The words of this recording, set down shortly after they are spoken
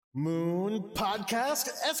Moon Podcast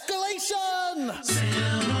Escalation!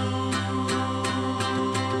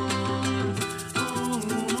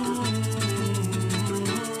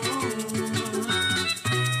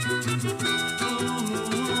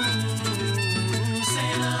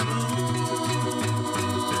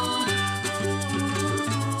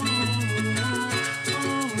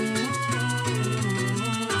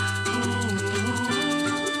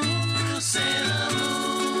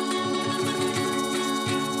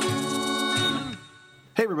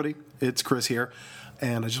 Hey everybody, it's Chris here,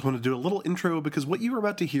 and I just want to do a little intro because what you are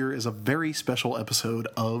about to hear is a very special episode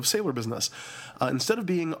of Sailor Business. Instead of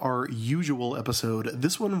being our usual episode,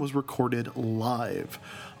 this one was recorded live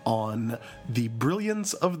on the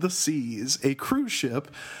Brilliance of the Seas, a cruise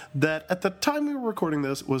ship that at the time we were recording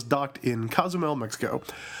this was docked in Cozumel, Mexico.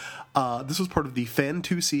 This was part of the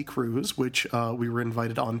Fan2Sea cruise, which we were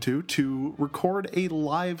invited onto to record a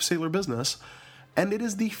live Sailor Business. And it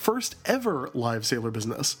is the first ever live Sailor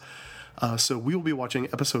Business. So we will be watching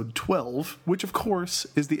episode 12, which of course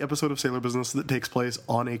is the episode of Sailor Business that takes place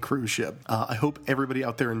on a cruise ship. I hope everybody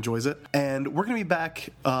out there enjoys it. And we're going to be back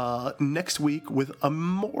next week with a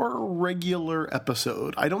more regular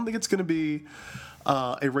episode. I don't think it's going to be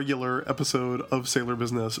a regular episode of Sailor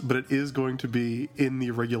Business, but it is going to be in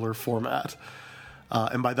the regular format.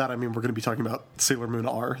 And by that, I mean we're going to be talking about Sailor Moon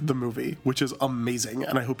R, the movie, which is amazing.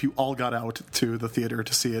 And I hope you all got out to the theater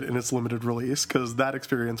to see it in its limited release, because that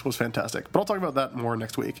experience was fantastic. But I'll talk about that more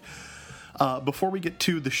next week. Before we get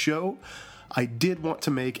to the show, I did want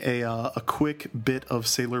to make a quick bit of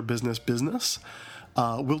Sailor Business.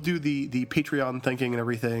 We'll do the Patreon thanking and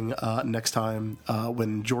everything next time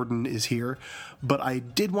when Jordan is here. But I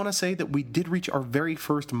did want to say that we did reach our very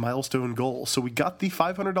first milestone goal. So we got the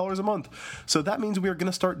 $500 a month. So that means we are going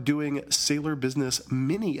to start doing Sailor Business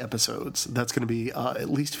mini episodes. That's going to be at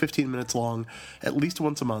least 15 minutes long, at least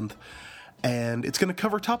once a month. And it's going to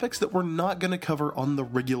cover topics that we're not going to cover on the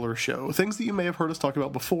regular show. Things that you may have heard us talk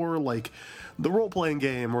about before, like the role-playing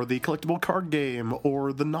game, or the collectible card game,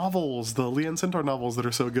 or the novels, the Leanne Centaur novels that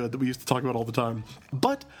are so good that we used to talk about all the time.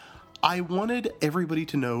 But I wanted everybody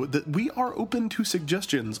to know that we are open to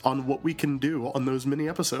suggestions on what we can do on those mini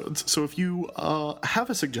episodes. So if you have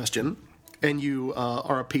a suggestion and you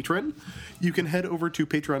are a patron, you can head over to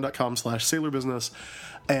patreon.com/sailorbusiness,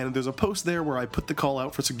 and there's a post there where I put the call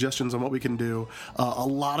out for suggestions on what we can do. A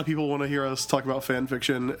lot of people want to hear us talk about fan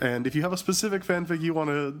fiction, and if you have a specific fanfic you want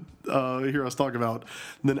to hear us talk about,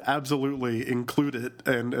 then absolutely include it,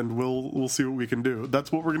 and we'll see what we can do.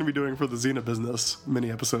 That's what we're going to be doing for the Xena Business mini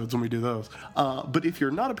episodes when we do those. But if you're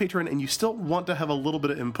not a patron and you still want to have a little bit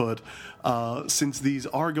of input, since these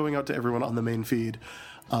are going out to everyone on the main feed,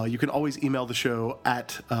 you can always email the show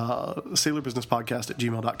at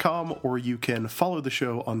sailorbusinesspodcast@gmail.com, or you can follow the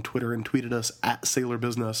show on Twitter and tweet at us at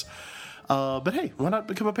sailorbusiness. But hey, why not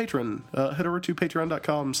become a patron? Head over to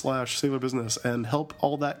patreon.com/sailorbusiness and help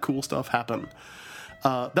all that cool stuff happen.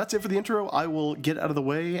 That's it for the intro. I will get out of the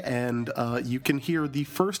way, and you can hear the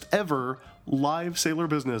first ever live Sailor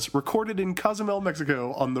Business recorded in Cozumel,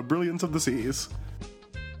 Mexico on the Brilliance of the Seas.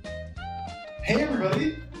 Hey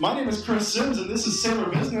everybody, my name is Chris Sims and this is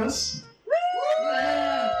Sailor Business.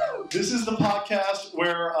 Woo! This is the podcast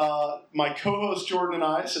where my co-host Jordan and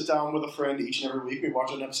I sit down with a friend each and every week. We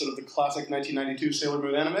watch an episode of the classic 1992 Sailor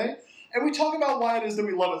Moon anime, and we talk about why it is that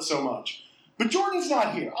we love it so much. But Jordan's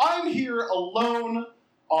not here. I'm here alone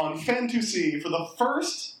on Fan2Sea for the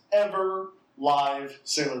first ever live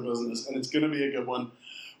Sailor Business, and it's going to be a good one.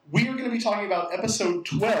 We are going to be talking about episode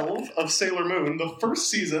 12 of Sailor Moon, the first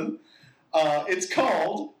season. It's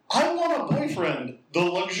called I Want a Boyfriend, The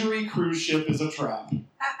Luxury Cruise Ship is a Trap.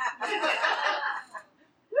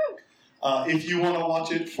 If you want to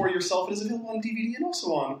watch it for yourself, it is available on DVD and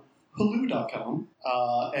also on Hulu.com.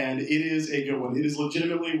 And it is a good one. It is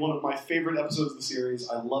legitimately one of my favorite episodes of the series.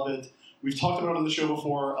 I love it. We've talked about it on the show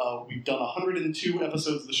before. We've done 102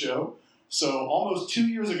 episodes of the show. So almost 2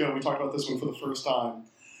 years ago, we talked about this one for the first time.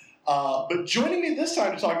 But joining me this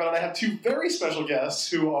time to talk about it, I have two very special guests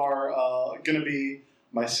who are going to be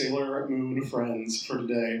my Sailor Moon friends for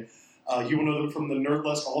today. You will know them from the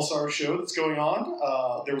Nerdless All-Star show that's going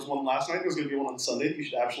on. There was one last night. There's going to be one on Sunday that you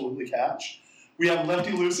should absolutely catch. We have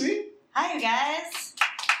Lefty Lucy. Hi, you guys.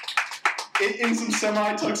 In some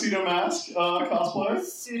semi-tuxedo mask cosplay.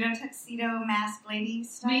 Pseudo-tuxedo mask lady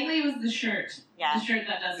style. Mainly it was the shirt. Yeah. The shirt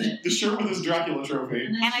that does it. The shirt with his Dracula trophy.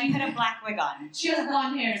 And I put a black wig on. She has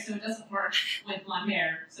blonde hair, so it doesn't work with blonde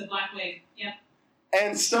hair. So black wig, yep.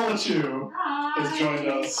 And Stella Chu Hi. has joined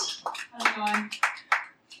us. How's it going?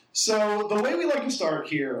 So the way we like to start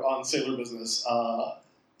here on Sailor Business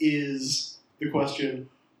is the question,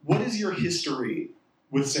 what is your history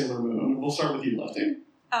with Sailor Moon? We'll start with you, Lefty.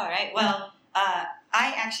 All right. Well,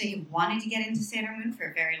 I actually have wanted to get into Sailor Moon for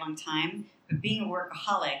a very long time, but being a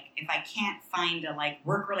workaholic, if I can't find a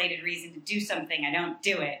work-related reason to do something, I don't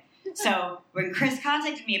do it. So when Chris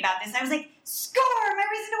contacted me about this, I was like, score! My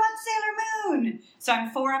reason to watch Sailor Moon! So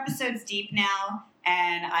I'm 4 episodes deep now,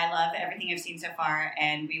 and I love everything I've seen so far.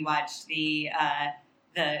 And we watched the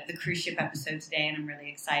cruise ship episode today, and I'm really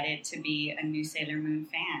excited to be a new Sailor Moon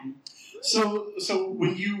fan. So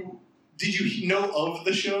did you know of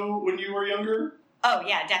the show when you were younger? Oh,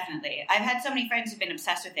 yeah, definitely. I've had so many friends who've been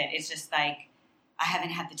obsessed with it. It's just I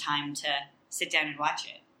haven't had the time to sit down and watch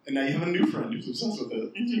it. And now you have a new friend who's obsessed with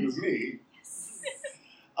it. Mm-hmm. It was me. Yes.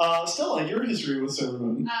 Stella, your history with Sailor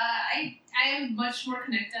Moon. I am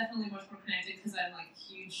definitely much more connected because I'm a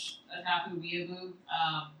huge otaku weeaboo.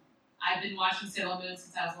 I've been watching Sailor Moon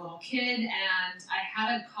since I was a little kid, and I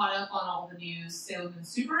haven't caught up on all the new Sailor Moon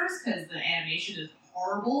Supers because the animation is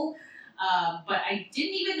horrible. But I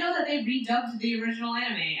didn't even know that they redubbed the original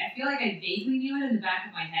anime. I feel like I vaguely knew it in the back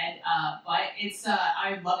of my head, but it's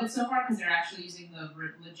I love it so far because they're actually using the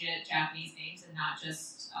legit Japanese names and not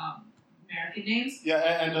just American names.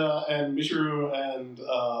 Yeah, and Michiru and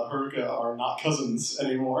Haruka are not cousins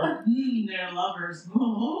anymore. They're lovers.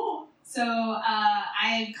 So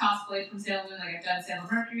I've cosplayed from Sailor Moon. I've done Sailor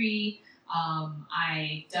Mercury.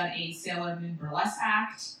 I've done a Sailor Moon burlesque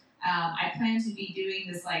act. I plan to be doing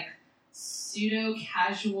this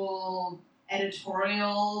pseudo-casual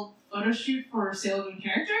editorial photo shoot for Sailor Moon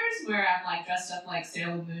characters where I'm dressed up like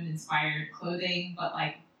Sailor Moon inspired clothing, but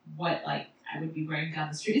what I would be wearing down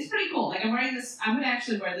the street. It's pretty cool. I'm wearing this. I'm gonna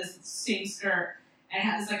actually wear this same skirt and it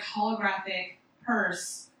has this holographic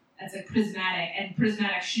purse that's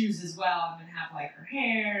prismatic shoes as well. I'm gonna have her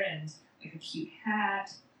hair and a cute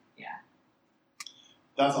hat. Yeah.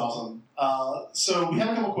 That's awesome. So we have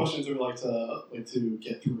a couple questions that we'd like to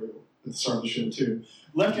get through at the start of the show too.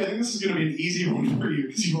 Lefty, I think this is going to be an easy one for you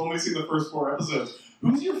because you've only seen the first 4 episodes.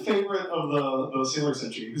 Who's your favorite of the Sailor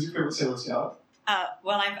Senshi? Who's your favorite Sailor Scout?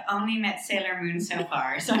 Well, I've only met Sailor Moon so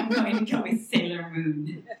far, so I'm going to go with Sailor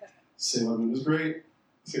Moon. Sailor Moon is great.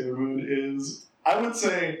 Sailor Moon is, I would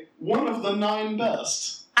say, one of the 9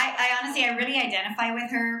 best. I honestly, I really identify with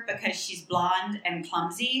her because she's blonde and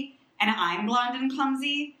clumsy, and I'm blonde and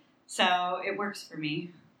clumsy, so it works for me.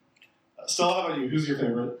 Stella, how about you? Who's your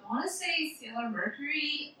favorite? I want to say Sailor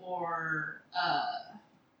Mercury or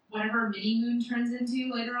whatever Mini Moon turns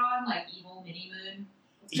into later on, evil Mini Moon.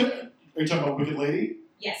 Are you talking about Wicked Lady?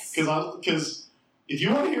 Yes. Because if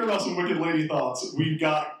you want to hear about some Wicked Lady thoughts, we've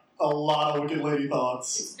got a lot of Wicked Lady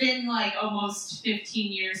thoughts. It's been almost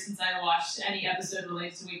 15 years since I watched any episode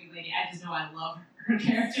related to Wicked Lady. I just know I love her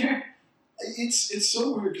character. It's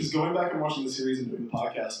so weird because going back and watching the series and doing the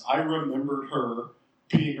podcast, I remembered her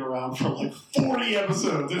being around for 40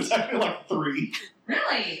 episodes. It's actually 3.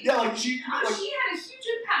 Really? Yeah, she had a huge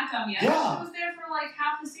impact on me. I Yeah. thought she was there for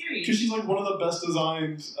half the series. because she's one of the best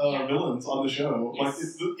designed villains on the show.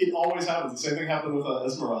 Yes. It always happens. The same thing happened with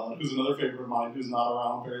Esmeralda, who's another favorite of mine, who's not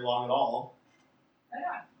around very long at all. Right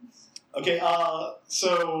on. Okay,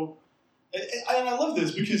 so and I love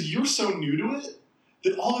this because you're so new to it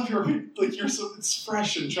that all of your it's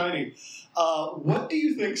fresh and shiny. What do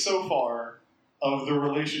you think so far of the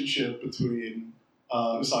relationship between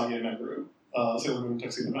Usagi and Meguru, Sailor Moon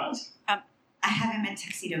Tuxedo Mask? I haven't met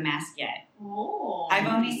Tuxedo Mask yet. Oh. I've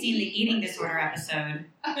only seen the eating disorder episode.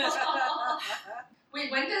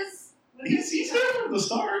 Wait, when does He's there from the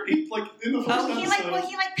start. He, in the first episode.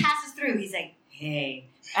 He passes through. He's like, hey,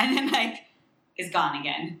 and then is gone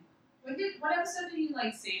again. What episode did he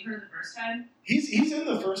save her the first time? He's in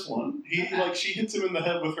the first one. He Okay. she hits him in the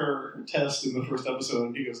head with her test in the first episode,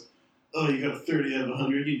 and he goes, "Oh, you got a 30 out of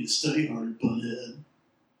 100. You need to study harder, butthead."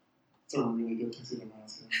 It's a really good Tuxedo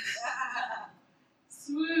Mask.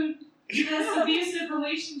 Swoon. Yes, abusive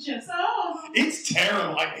relationships. Oh. It's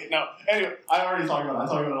terrible. Anyway, I already talk about it. I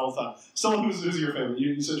talk about it all the time. Stella, who's your favorite?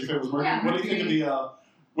 You said your favorite was Mercury. Yeah, What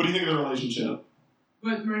do you think of the relationship?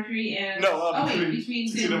 With Mercury and Tuxedo between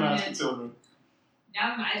Sailor Moon Mask and and Sailor Moon.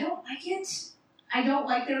 now I don't like it. I don't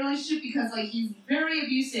like their relationship because he's very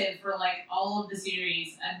abusive for all of the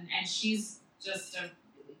series, and she's just a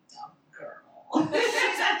really dumb girl.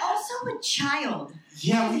 She's also a child.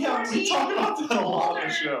 Yeah, we talk about that a lot on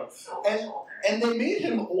the show. So much older. And they made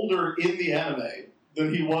him older in the anime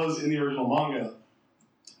than he was in the original manga.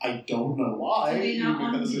 I don't know why. Do they you not make that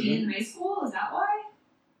want him to be decision. in high school? Is that why?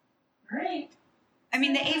 Right. I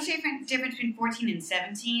mean, the age difference between 14 and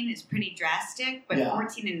 17 is pretty drastic, but Yeah.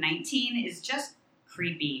 14 and 19 is just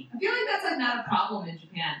creepy. I feel like that's like not a problem in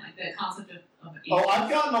Japan, like the concept of Oh, I've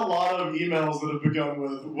gotten a lot of emails that have begun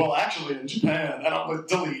with, well, actually, in Japan, and I'm like,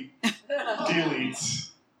 delete.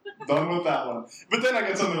 Done with that one. But then I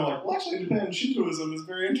get something like, well, actually, in Japan, Shintoism is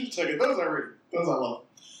very interesting. And those I read. Those I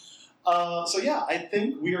love. So yeah, I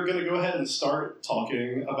think we are going to go ahead and start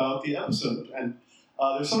talking about the episode. And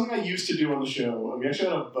there's something I used to do on the show. We actually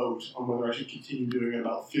had a vote on whether I should continue doing it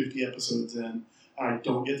about 50 episodes in. And I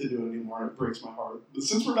don't get to do it anymore, and it breaks my heart. But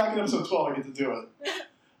since we're back in episode 12, I get to do it.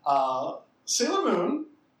 Sailor Moon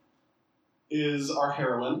is our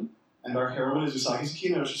heroine, and our heroine is Usagi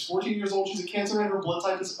Tsukino. She's 14 years old, she's a Cancer, and her blood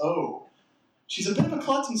type is O. She's a bit of a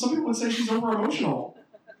klutz, and some people would say she's over-emotional.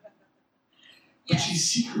 But she's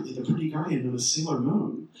secretly the pretty guardian known as Sailor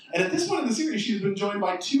Moon. And at this point in the series, she's been joined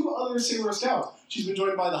by 2 other Sailor Scouts. She's been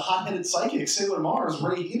joined by the hot-headed psychic Sailor Mars,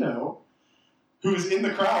 Rei Hino, who is in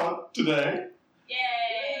the crowd today.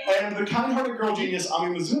 Yay! And the kind-hearted girl genius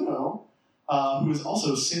Ami Mizuno, who is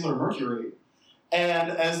also Sailor Mercury.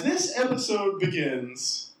 And as this episode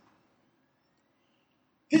begins,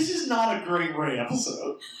 this is not a great Rei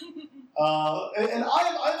episode. And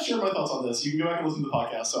I've shared my thoughts on this. You can go back and listen to the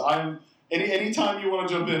podcast. So anytime you want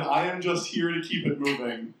to jump in, I am just here to keep it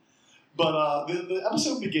moving. But the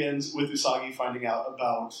episode begins with Usagi finding out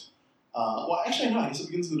about... well, actually, no, I guess it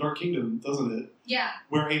begins in the Dark Kingdom, doesn't it? Yeah.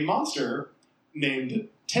 Where a monster named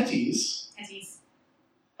Tetis...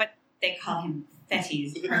 But they call him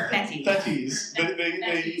Thetis. Thetis.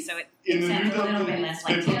 They So it in the sounds new a little dub, bit less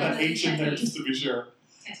they like put that Thetis. H in there just to be sure.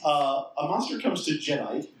 A monster comes to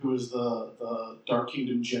Jedi, who is the Dark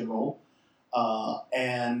Kingdom general,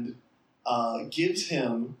 and gives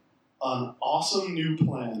him an awesome new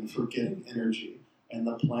plan for getting energy. And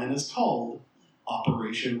the plan is called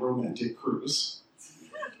Operation Romantic Cruise.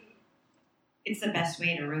 It's the best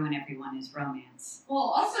way to ruin everyone is romance.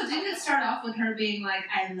 Well, also, didn't it start off with her being like,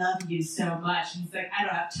 I love you so much? And he's like, I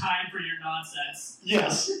don't have time for your nonsense.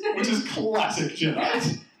 Yes, which is classic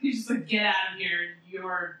Jedi. He's just like, get out of here.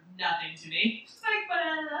 You're nothing to me. She's like, but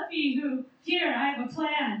I love you. Here, I have a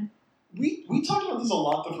plan. We talked about this a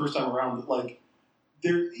lot the first time around, that like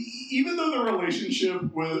even though the relationship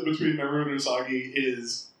between Meru and Usagi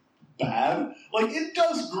is bad, like it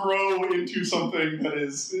does grow into something that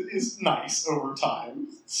is nice over time,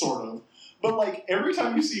 sort of. But like every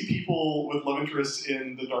time you see people with love interests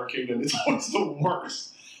in the Dark Kingdom, it's always the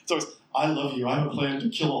worst. It's always, I love you, I have a plan to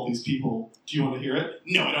kill all these people. Do you want to hear it?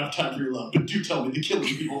 No, I don't have time for your love, but do tell me the killing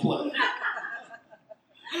people plan.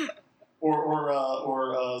 Or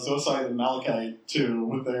Zosai and Malachite too,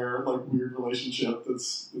 with their like weird relationship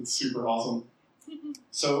that's super awesome.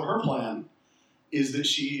 So her plan is that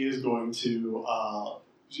she is going to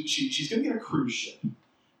she's going to get a cruise ship,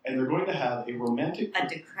 and they're going to have a romantic A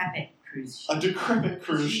decrepit cruise ship. a decrepit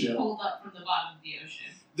cruise She ship pulled up from the bottom of the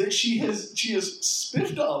ocean. that she has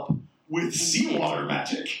spiffed up with seawater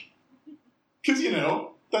magic. Because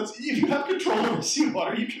that's if you have control over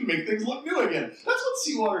seawater, you can make things look new again. That's what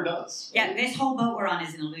seawater does. Yeah, this whole boat we're on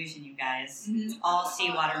is an illusion, you guys. It's all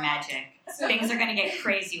seawater magic. So, Things are going to get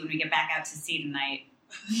crazy when we get back out to sea tonight.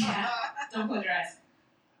 yeah, don't close your eyes.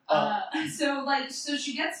 So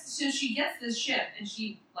she gets this ship and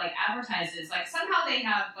she like advertises, like somehow they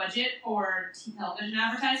have budget for television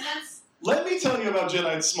advertisements. Let me tell you about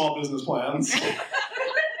Jedi's small business plans.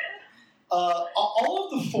 All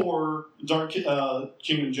of the 4 Dark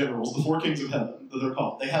Kingdom generals, the 4 Kings of Heaven that they're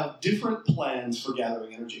called, they have different plans for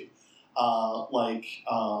gathering energy.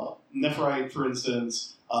 Nephrite, for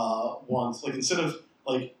instance, wants, like, instead of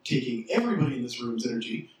like taking everybody in this room's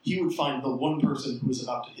energy, he would find the one person who is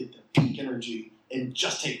about to hit their peak energy and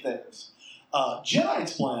just take theirs.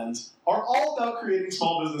 Jedi's plans are all about creating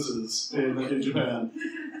small businesses in Japan.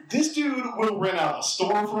 This dude will rent out a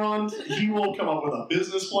storefront. He will come up with a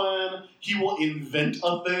business plan. He will invent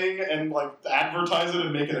a thing and like advertise it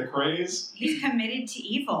and make it a craze. He's committed to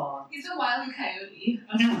evil. He's a Wile E. Coyote.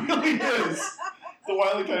 He really is. The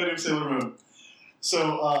Wile E. Coyote of Sailor Moon.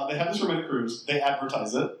 So they have this romantic cruise. They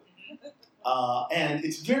advertise it, and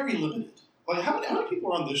it's very limited. Like how many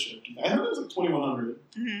people are on this ship? I heard it was like 2,100.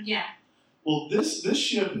 Mm-hmm. Yeah. Well, this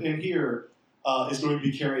ship in here is going to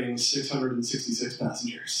be carrying 666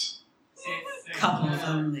 passengers. Couples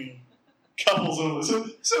only. Couples only.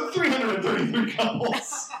 So 333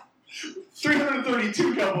 couples.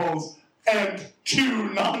 332 couples and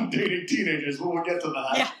 2 non-dating teenagers. But we'll get to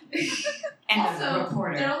that. Yeah. And a Also,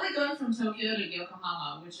 reporter. they're only going from Tokyo to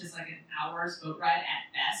Yokohama, which is like an hour's boat ride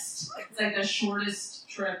at best. It's like the shortest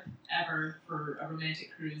trip ever for a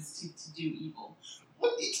romantic cruise to do evil.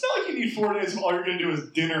 Well, it's not like you need 4 days if all you're going to do is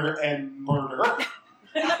dinner and murder. At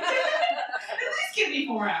least give me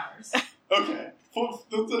 4 hours. Okay,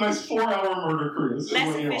 That's a nice 4-hour murder cruise. is Less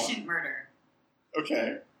what you want. efficient murder.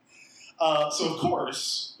 Okay. So, of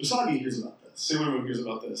course, Usagi hears about this. Sailor Moon hears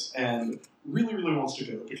about this and really, really wants to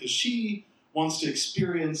go because she wants to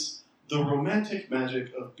experience the romantic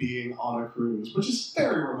magic of being on a cruise, which is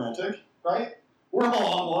very romantic, right? We're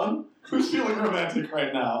all on one. Who's feeling romantic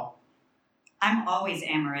right now? I'm always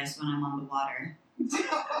amorous when I'm on the water.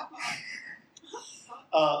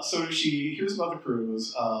 So she hears about the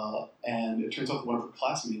cruise, and it turns out that one of her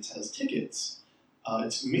classmates has tickets.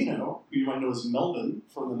 It's Umino, who you might know as Melvin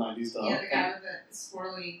from the 90s stuff. Yeah, the guy with the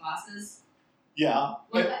swirly glasses. Yeah.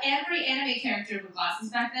 Well, every anime character with glasses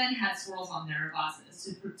back then had swirls on their glasses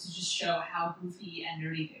to just show how goofy and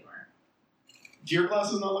nerdy they were. Do your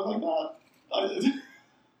glasses not look like that? I don't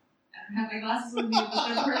have my glasses with me, but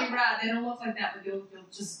they're pretty rad. They don't look like that, but you'll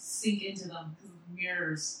just sink into them because of the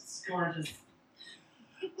mirrors. It's gorgeous.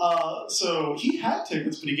 So he had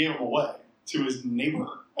tickets, but he gave them away to his neighbor,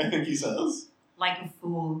 I think he says. Like a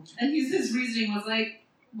fool. And his reasoning was like,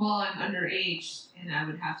 well, I'm underage and I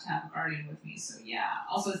would have to have a guardian with me, so yeah.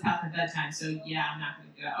 Also, it's past my bedtime, so yeah, I'm not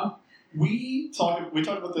going to go. We talked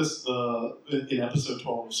about this in episode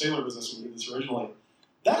 12 of Sailor Business when we did this originally.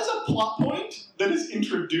 That is a plot point that is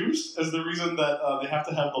introduced as the reason that they have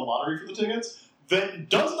to have the lottery for the tickets that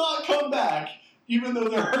does not come back, even though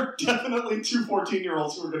there are definitely two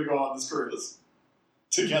 14-year-olds who are going to go on this cruise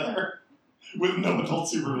together with no adult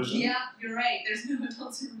supervision. Yeah, you're right. There's no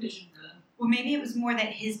adult supervision for them. Well, maybe it was more that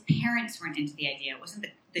his parents weren't into the idea. It wasn't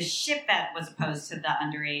the ship that was opposed to the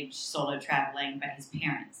underage solo traveling, but his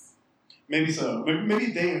parents. Maybe so. Maybe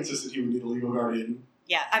they insisted he would need a legal guardian.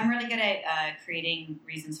 Yeah, I'm really good at creating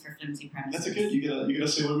reasons for flimsy premises. That's good. You get a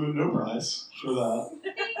Sailor Moon No prize for that.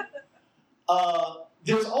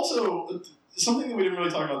 There's also something that we didn't really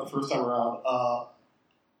talk about the first time around.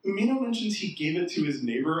 Umino mentions he gave it to his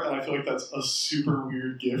neighbor, and I feel like that's a super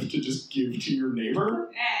weird gift to just give to your neighbor.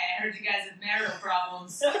 Hey, I heard you guys have marital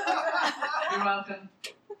problems. You're welcome.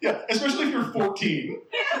 Yeah, especially if you're 14.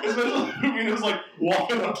 Especially if Umino's like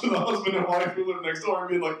walking up to the husband and wife who live next door and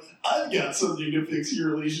being like, I've got something to fix your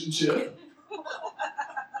relationship.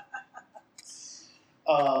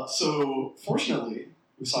 So, fortunately,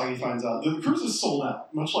 Usagi finds out that the cruise is sold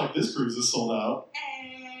out, much like this cruise is sold out.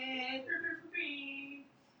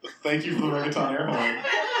 Thank you for the reggaeton air horn.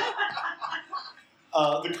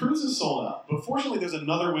 The cruise is sold out, but fortunately there's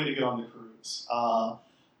another way to get on the cruise.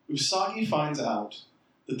 Usagi finds out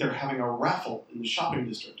that they're having a raffle in the shopping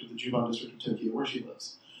district of the Juban district of Tokyo, where she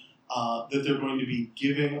lives, that they're going to be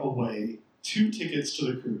giving away 2 tickets to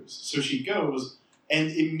the cruise. So she goes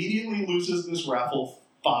and immediately loses this raffle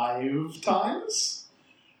 5 times,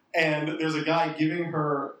 and there's a guy giving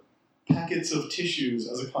her packets of tissues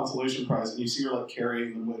as a consolation prize, and you see her like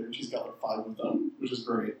carrying them later, and she's got like 5 of them, which is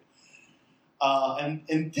great. And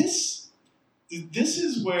this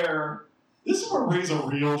is where Ray's a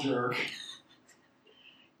real jerk.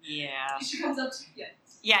 Yeah. She comes up to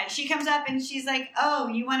Yeah, she comes up and she's like, oh,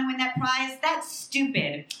 you want to win that prize? That's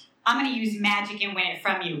stupid. I'm going to use magic and win it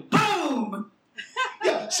from you. Boom!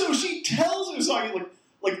 Yeah, so she tells Usagi,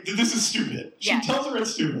 like this is stupid. She tells her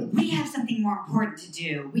it's stupid. We have something more important to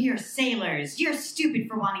do. We are sailors. You're stupid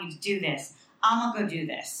for wanting to do this. I'm going to go do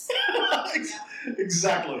this.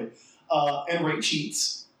 Exactly. And Ray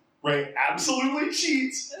cheats. Ray absolutely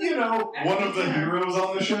cheats. You know, one of the heroes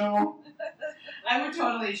on the show. I would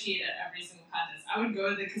totally cheat at every single contest. I would go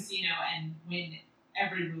to the casino and win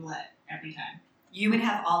every roulette every time. You would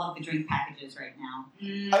have all of the drink packages right now.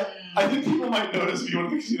 I think people might notice if you went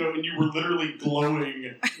to the casino and you were literally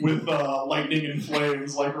glowing with lightning and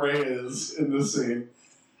flames like Ray is in this scene.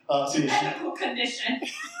 Medical condition.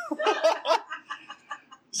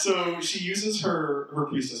 So she uses her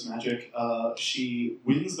priestess magic. She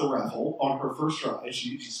wins the raffle on her first try.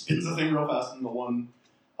 She spins the thing real fast and the one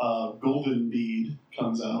golden bead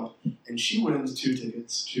comes out. And she wins 2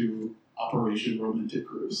 tickets to Operation Romantic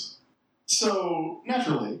Cruise. So,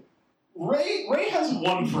 naturally, Ray has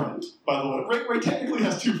 1 friend, by the way. Ray technically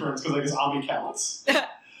has 2 friends, because I guess Ami counts.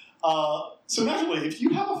 So, naturally, if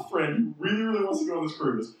you have a friend who really, really wants to go on this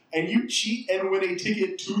cruise, and you cheat and win a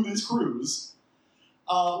ticket to this cruise,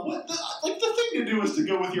 the thing to do is to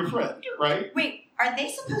go with your friend, right? Wait, are they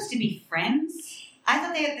supposed to be friends? I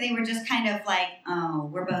thought they were just kind of like, oh,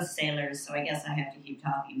 we're both sailors, so I guess I have to keep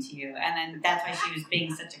talking to you. And then that's why she was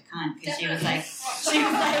being such a cunt, because she was like,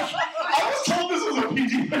 I was told this was a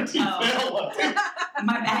PG-13 fail.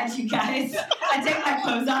 My bad, you guys. I take my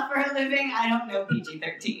clothes off for a living. I don't know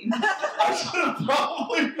PG-13. I should have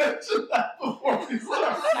probably mentioned that before we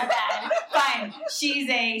started. My bad. Fine. She's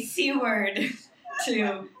a C word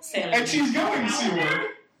to sailors. And she's going C-word.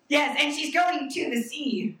 Yes, and she's going to the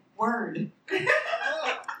sea. Word.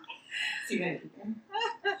 See what I did there?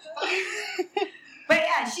 But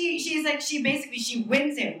yeah, she's like, she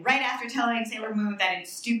wins it right after telling Sailor Moon that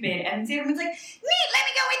it's stupid. And Sailor Moon's like, neat, let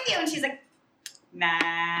me go with you. And she's like, nah,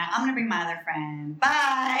 I'm going to bring my other friend.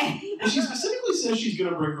 Bye. Well, she specifically says she's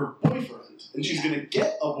going to bring her boyfriend. And she's going to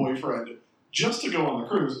get a boyfriend just to go on the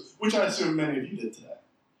cruise, which I assume many of you did today.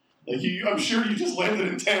 Like, I'm sure you just landed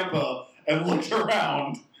in Tampa and looked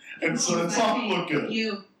around and saw it look good.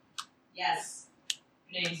 You. Yes.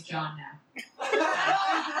 Your name's John now.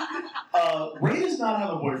 Ray does not have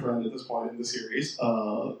a boyfriend at this point in the series,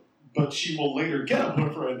 but she will later get a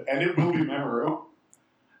boyfriend, and it will be Mamoru,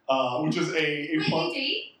 which is Wait, they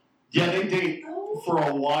date? Yeah, they date for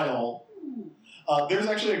a while. There's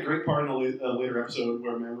actually a great part in a later episode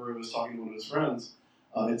where Mamoru is talking to one of his friends.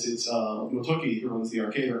 It's Motoki, who runs the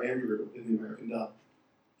arcade, or Andrew in the American dub.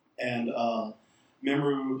 And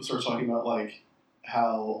Mamoru starts talking about, like,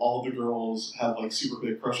 how all the girls have, like, super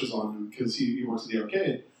big crushes on him because he works at the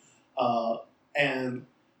arcade. And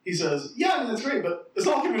he says, yeah, I mean, that's great, but it's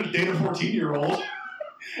not like I'm going to date a 14-year-old.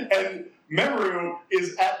 And Mamoru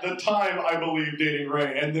is, at the time, I believe, dating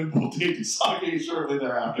Ray, and then will date Usagi shortly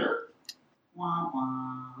thereafter. Wah,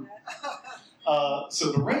 wah.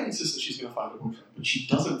 So the Ray insists that she's going to find a boyfriend, but she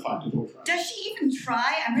doesn't find a boyfriend. Does she even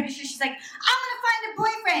try? I'm pretty sure she's like, I'm going to find a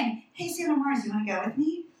boyfriend. Hey, Sailor Mars, you want to go with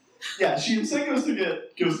me? Yeah, she instead goes to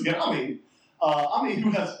get Ami. Ami,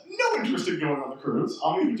 who has no interest in going on the cruise.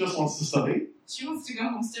 Ami, who just wants to study. She wants to go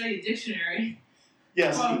home and study a dictionary.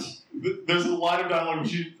 Yes, there's a line of dialogue.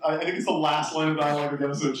 I think it's the last line of dialogue of the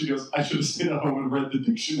episode. She goes, I should have stayed at home and read the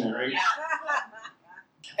dictionary. Yeah.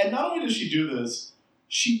 And not only does she do this,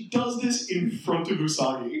 she does this in front of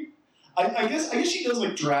Usagi. I guess she does,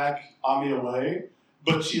 like, drag Ami away,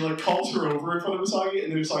 but she, like, calls her over in front of Usagi,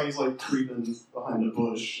 and then Usagi's, like, creeping behind a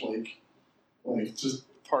bush, like just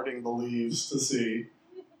parting the leaves to see.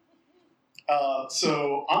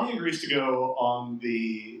 So Ami agrees to go on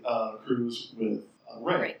the cruise with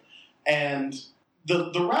Ray. Right. And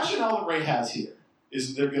the rationale that Ray has here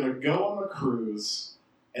is they're going to go on the cruise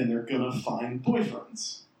and they're going to find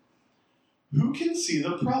boyfriends. Who can see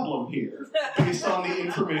the problem here based on the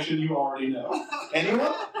information you already know?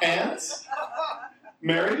 Anyone? Hands?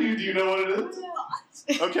 Mary, do you know what it is?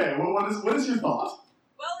 Okay, well, what is your thought?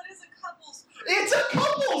 Well, it is a couple's cruise. It's a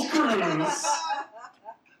couple's cruise!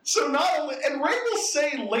 So not only, and Ray will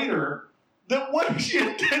say later that what she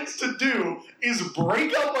intends to do is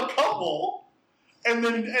break up a couple and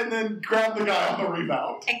then grab the guy on the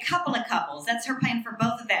rebound. A couple of couples. That's her plan for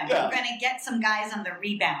both of them. Yeah. We're going to get some guys on the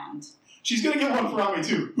rebound. She's going to get one for Ami,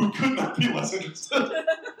 too, who could not be less interested.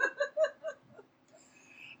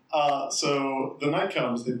 So the night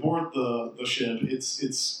comes, they board the ship.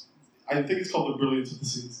 It's I think it's called the Brilliance of the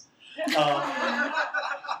Seas.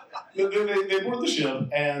 They board the ship,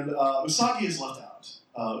 and Usagi is left out.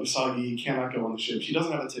 Usagi cannot go on the ship. She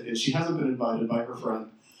doesn't have a ticket. She hasn't been invited by her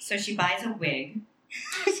friend. So she buys a wig.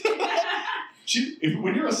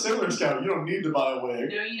 When you're a Sailor Scout, you don't need to buy a wig.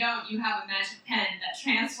 No, you don't. You have a magic pen that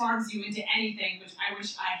transforms you into anything, which I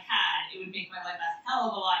wish I had. It would make my life a hell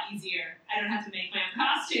of a lot easier. I don't have to make my own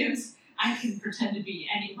costumes. I can pretend to be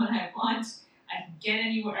anyone I want. I can get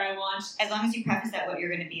anywhere I want. As long as you preface that what you're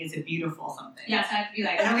going to be is a beautiful something. Yes, I have to be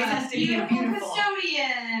like, It always has to be a beautiful.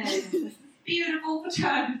 custodian, beautiful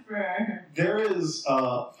photographer. There is,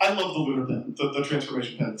 I love the Luna pen, the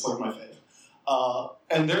transformation pen. It's like my fave.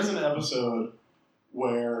 And there's an episode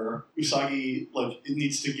where Usagi, like, it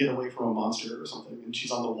needs to get away from a monster or something, and she's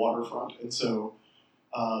on the waterfront, and so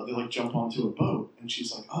they, like, jump onto a boat, and she's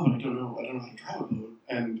like, oh, but I don't know how to drive a boat,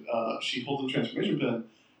 and she pulls the transformation pen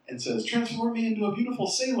and says, transform me into a beautiful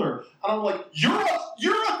sailor, and I'm like, you're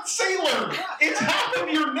a sailor! It's half of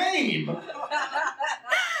your name!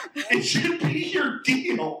 It should be your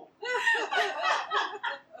deal!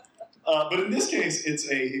 But in this case, it's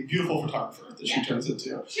a beautiful photographer that she turns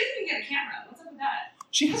into. She doesn't even get a camera. What's up with that?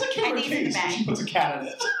 She has a camera I think it's in the case, and bag. she puts a cat in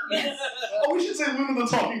it. Yes. Oh, we should say Luna the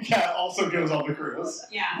Talking Cat also goes on the cruise.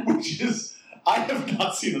 Yeah. Which is, I have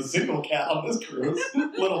not seen a single cat on this cruise,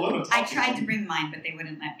 let alone a talking I tried to one. bring mine, but they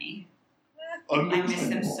wouldn't let me. I miss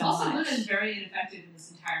them so Also, much. Luna is very ineffective in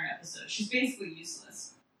this entire episode. She's basically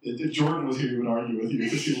useless. If Jordan was here, he would argue with you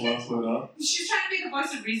because she loves Luna. She's trying to be the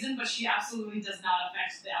voice of reason, but she absolutely does not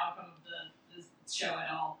affect the outcome of the show at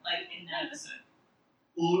all, like, in that episode.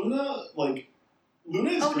 Luna is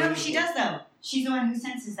Oh, great. no, she does, though. She's the one who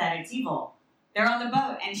senses that it's evil. They're on the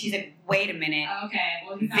boat, and she's like, wait a minute. Okay,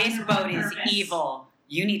 well, you found This her boat on is purpose. evil.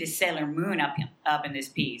 You need a Sailor Moon up in this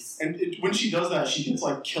piece. And when she does that, she gets,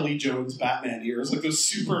 like, Kelly Jones Batman ears, like those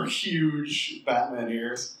super huge Batman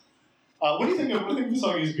ears. What do you think of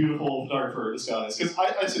Usagi's beautiful photographer disguise? Because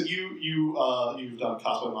I said you've done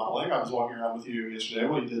cosplay modeling. I was walking around with you yesterday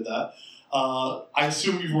while you did that. I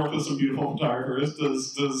assume you've worked with some beautiful photographers.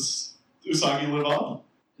 Does Usagi live up?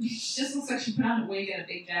 She just looks like she put on a wig and a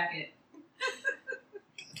big jacket.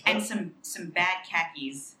 And some bad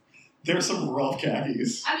khakis. There's some rough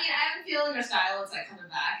khakis. I mean, I'm feeling her style is like coming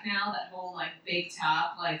back now. That whole like big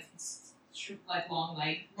top, like long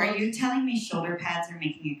leg. Are you telling me shoulder pads are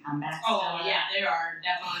making a comeback? Oh yeah, they are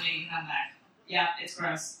definitely making a comeback. Yeah, it's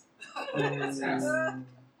gross. It's gross.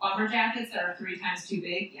 Bomber jackets that are 3 times too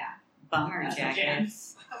big. Yeah. Bummer That's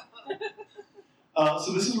jackets.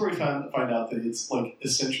 So this is where we find out that it's like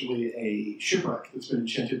essentially a shipwreck that's been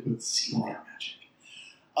enchanted with sea water magic.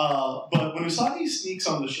 But when Usagi sneaks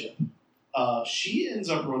on the ship, she ends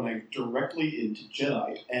up running directly into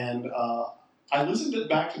Jedi. And I listened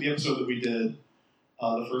back to the episode that we did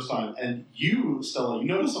the first time, and you, Stella, you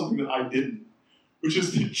noticed something that I didn't, which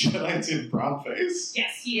is the Jedi's in brownface.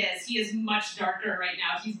 Yes, he is. He is much darker right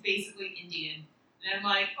now. He's basically Indian. And I'm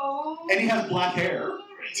like, oh. And he has black hair,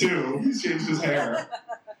 too. He's changed his hair.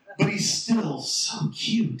 But he's still so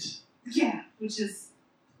cute. Yeah, which is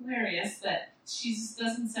hilarious that she just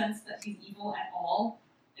doesn't sense that he's evil at all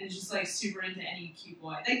and is just like super into any cute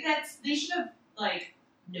boy. Like they should have like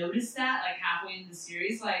noticed that like halfway into the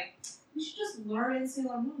series. Like we should just lure in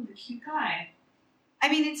Sailor Moon, the cute guy. I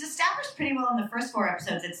mean, it's established pretty well in the first 4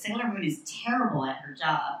 episodes that Sailor Moon is terrible at her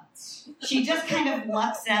job. She just kind of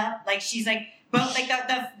lucks up, like she's like, but like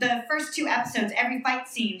the first 2 episodes, every fight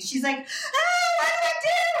scene, she's like, ah, what did I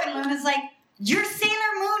do? And Luna's like, you're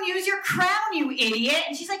Sailor Moon, use your crown, you idiot.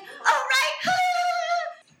 And she's like, all right.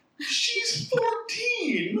 She's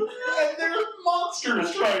 14, and there's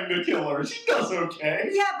monsters trying to kill her. She does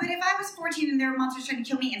okay. Yeah, but if I was 14 and there were monsters trying to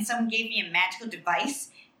kill me and someone gave me a magical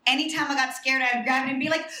device, anytime I got scared, I'd grab it and be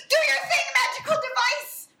like, do your thing, magical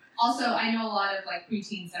device! Also, I know a lot of like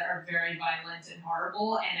preteens that are very violent and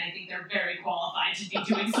horrible, and I think they're very qualified to be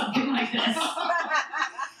doing something like this.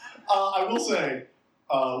 I will say,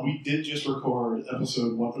 we did just record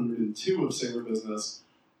episode 102 of Sailor Business,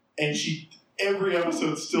 and every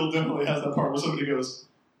episode still definitely has that part where somebody goes,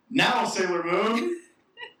 now, Sailor Moon,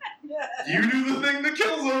 you do the thing that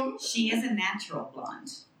kills them. She is a natural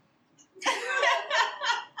blonde.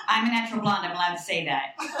 I'm a natural blonde, I'm allowed to say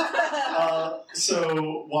that.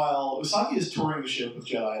 So while Usagi is touring the ship with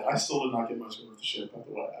Jedi, I still did not get much of the ship, by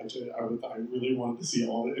the way. I really wanted to see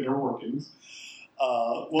all the inner workings.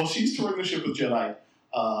 While she's touring the ship with Jedi,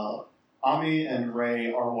 Ami and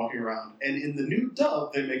Rey are walking around, and in the new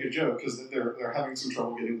dub, they make a joke because they're having some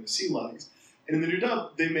trouble getting their sea legs. And in the new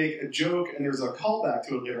dub, they make a joke, and there's a callback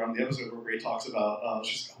to it later on in the episode where Rey talks about,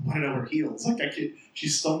 she's like, why did I wear heels? Like,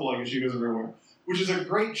 she's stumbling and she goes everywhere, which is a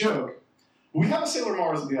great joke. We have a Sailor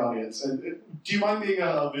Mars in the audience, and do you mind being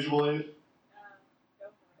a visual aid?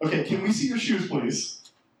 Go for it. Okay, can we see your shoes, please?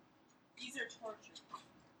 These are torture.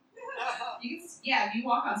 If you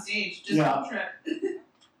walk on stage, just Yeah. don't trip.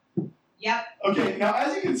 Yep. Okay, now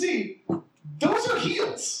as you can see, those are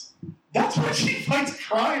heels. That's what she fights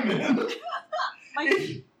crime in. My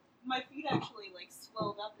feet actually like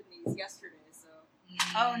swelled up in these yesterday, so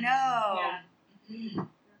Oh no. Yeah. they're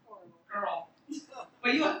horrible. Girl.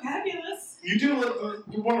 But you look fabulous. You do look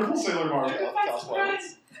wonderful Sailor Mars Everyone fights cosplay. crime.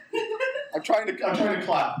 I'm trying to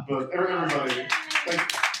clap, but everybody,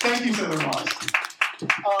 thank you, Sailor Mars.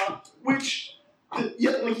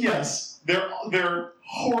 Yes, they're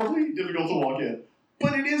horribly difficult to walk in,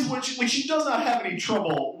 but it is what she does not have any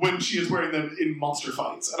trouble when she is wearing them in monster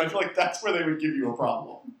fights, and I feel like that's where they would give you a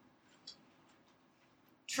problem.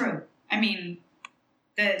 True. I mean,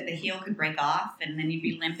 the heel could break off, and then you'd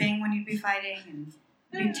be limping when you'd be fighting, and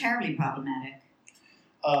it'd be terribly problematic.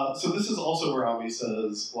 So this is also where Ami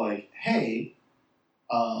says, like, hey,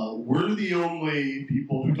 we're the only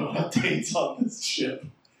people who don't have dates on this ship.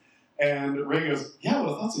 And Rey goes, yeah,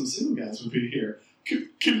 well, I thought some single guys would be here.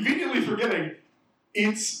 Conveniently forgetting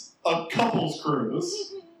it's a couple's cruise.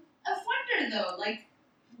 I wonder though, like,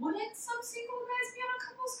 wouldn't some single guys be on a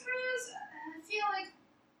couple's cruise? I feel like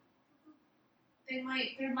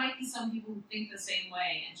there might be some people who think the same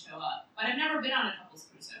way and show up. But I've never been on a couple's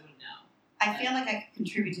cruise, so I wouldn't know. I feel like I could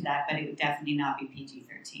contribute to that, but it would definitely not be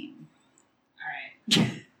PG-13.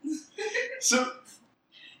 Alright. So,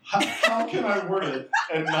 how can I word it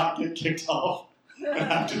and not get kicked off and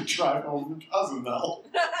have to drive home to Cozumel?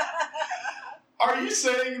 Are you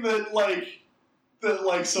saying that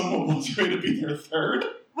someone was ready to be their third?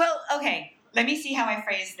 Well, okay, let me see how I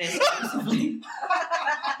phrase this exclusively.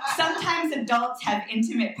 Sometimes adults have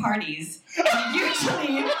intimate parties, and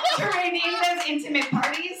usually during those intimate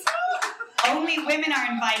parties, only only women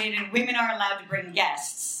are invited and women are allowed to bring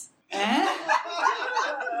guests. Eh?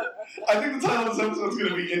 I think the title of this episode is going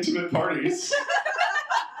to be Intimate Parties.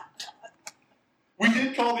 We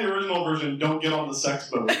did call the original version Don't Get on the Sex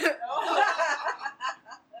Boat as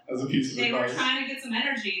a piece of They were advice. trying to get some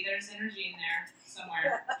energy. There's energy in there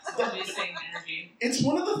somewhere. Releasing energy. It's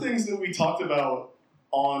one of the things that we talked about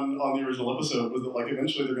on the original episode was that like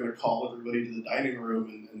eventually they're going to call everybody to the dining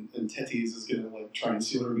room and Tetis is going to like try and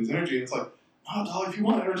steal everybody's energy. And it's like, oh, dog, if you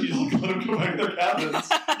want energy, like, let them go back to their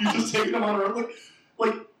cabins. You just take them on a road.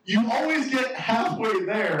 Like you always get halfway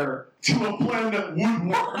there to a plan that would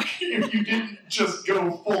work if you didn't just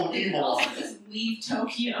go full They could evil. also just leave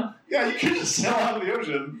Tokyo. Yeah, you could just sail out of the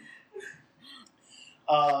ocean.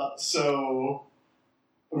 So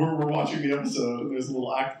we're watching the episode, and there's a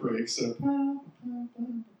little act break. So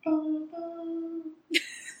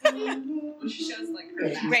Which shows like her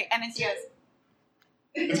back. Great, and it's yours.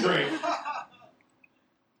 it's great.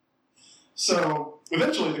 So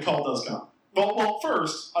eventually, the call does come. Well,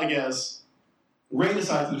 first, I guess Ray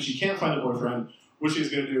decides that if she can't find a boyfriend, what she's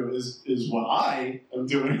going to do is what I am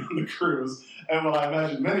doing on the cruise, and what I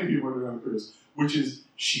imagine many people are doing on the cruise, which is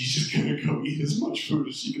she's just going to go eat as much food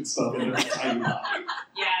as she can stuff in her tiny body.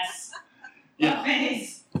 Yes. Yeah.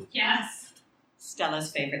 Face. Yes.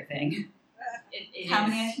 Stella's favorite thing. It How is.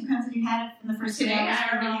 many ice cream cones have you had in the first Today 2 hours?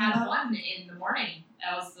 I already had one in the morning.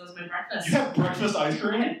 That was my breakfast. You have breakfast ice I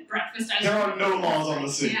cream? had breakfast ice There cream. are no laws on the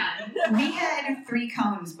sea. Yeah. We had 3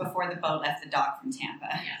 cones before the boat left the dock from Tampa.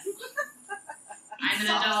 Yes. I'm an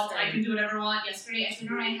adult. I can do whatever I want. Yesterday, I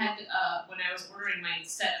remember I had when I was ordering my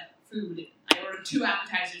set of food, I ordered 2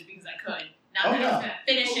 appetizers because I could. Not Oh, that I yeah. was gonna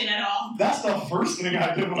finish it at all. That's the first thing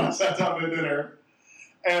I did when I sat down to dinner.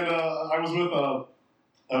 And I was with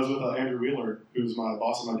Andrew Wheeler, who's my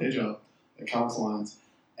boss in my day job at Comics Alliance,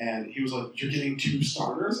 and he was like, "You're getting 2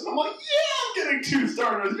 starters?" And I'm like, "Yeah, I'm getting 2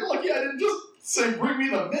 starters." You're like, "Yeah, I didn't just say bring me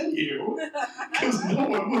the menu because no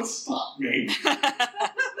one would stop me."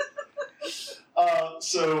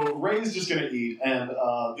 So Ray's just gonna eat, and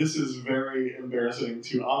this is very embarrassing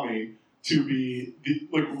to Ami to be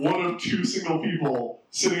one of 2 single people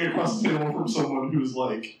sitting across the table from someone who's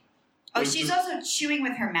like. Oh, it's she's just- also chewing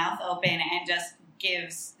with her mouth open and just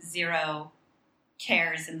gives 0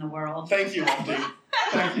 cares in the world. Thank you, Lefty.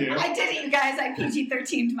 Thank you. I did it, you guys. I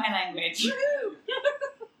PG-13'd my language.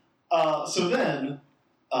 So then,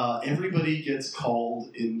 everybody gets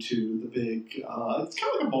called into the big. It's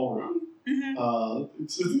kind of like a ballroom. Mm-hmm.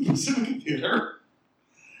 It's in the Pacific Theater,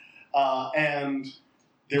 and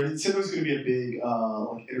there said there's going to be a big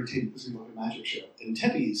entertainment. There's going to be like a magic show. And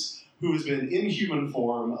Tetis, who has been in human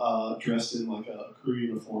form, dressed in like a crew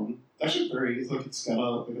uniform. Actually, it's got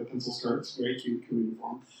a pencil skirt. It's a very cute crew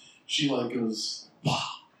uniform. She goes, wow.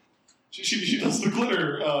 She does the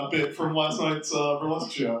glitter bit from last night's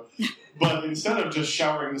burlesque show, but instead of just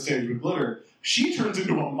showering the stage with glitter, she turns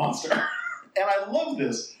into a monster. And I love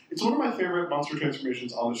this. It's one of my favorite monster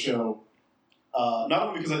transformations on the show. Not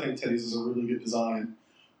only because I think Teddy's is a really good design,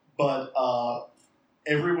 but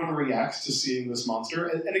everyone reacts to seeing this monster.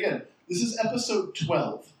 And again, this is episode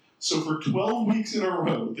 12. So for 12 weeks in a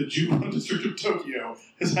row, the Juban district of Tokyo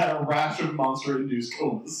has had a rash of monster-induced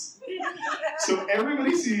comas. So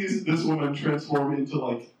everybody sees this woman transform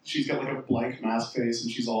into, she's got, a blank mask face,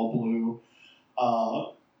 and she's all blue.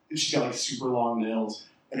 And she's got, super long nails.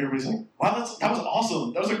 And everybody's like, wow, that was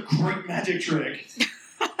awesome. That was a great magic trick.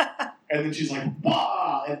 And then she's like,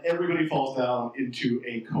 wah! And everybody falls down into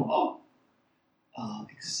a coma.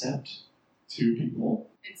 Except 2 people.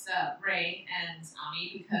 It's Ray and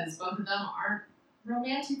Ami because both of them aren't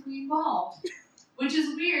romantically involved. Which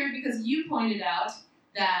is weird because you pointed out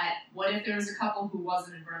that what if there was a couple who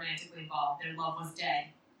wasn't romantically involved? Their love was dead.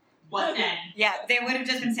 What then? Yeah, they would have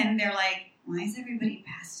just been sitting there like, why is everybody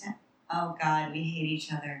past it? Oh God, we hate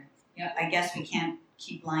each other. Yep. I guess we can't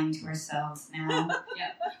keep lying to ourselves now.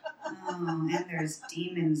 Yep. Oh, and there's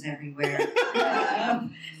demons everywhere.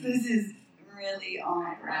 This is really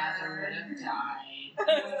I'd rather awkward. have died.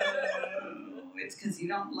 Oh, it's because you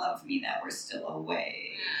don't love me that we're still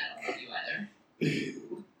away. I don't love you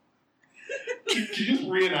either. Can you just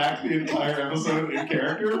reenact the entire episode in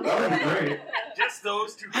character? That would be great. Just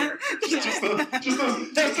those 2 characters. Just as the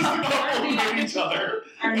couple who hate each other.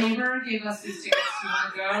 Our neighbor gave us these tickets. You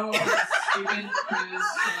want to go on a stupid cruise to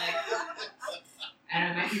I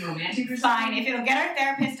don't know, it might be romantic or something. Fine, if it'll get our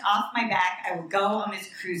therapist off my back, I will go on this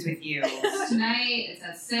cruise with you. It's tonight. It's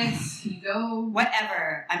at 6. Can you go?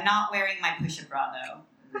 Whatever. I'm not wearing my push-up bra though.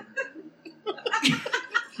 Can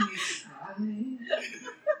you try?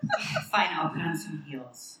 Fine, I'll put on some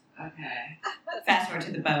heels. Okay. Fast forward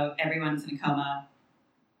to the boat. Everyone's in a coma.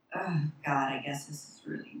 Oh, God, I guess this is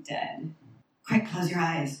really dead. Quick, close your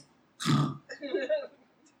eyes.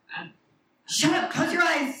 Shut up, close your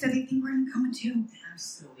eyes so they think we're in a coma too. I'm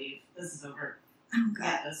just gonna leave. This is over. Oh, God.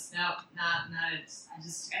 Got this. No, not it.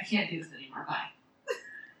 I can't do this anymore. Bye.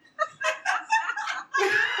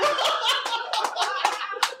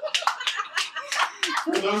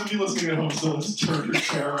 For those of you listening at home, still just turn your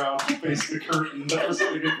chair around to face the curtain that we're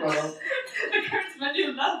sitting in front of. The curtain's my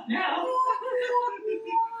new love now.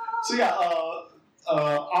 So yeah,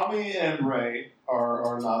 Ami and Rey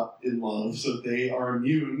are not in love, so they are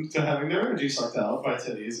immune to having their energy sucked out by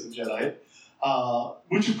titties and Jedi.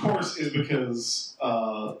 Which of course is because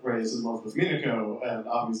Rey is in love with Minako and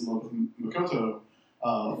Ami's in love with Makoto.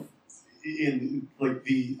 I'm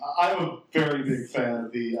a very big fan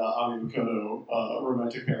of the Ami Makoto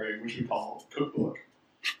romantic pairing, which we call Cookbook,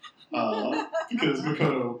 because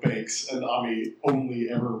Makoto bakes and Ami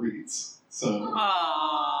only ever reads. So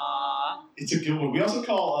Aww. it's a good one. We also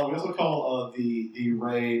call the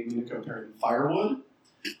Rey Minako pairing Firewood.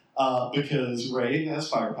 Because Rey has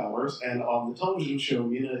fire powers, and on the television show,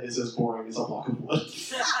 Mina is as boring as a block of wood.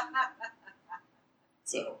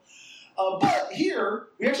 So, but here,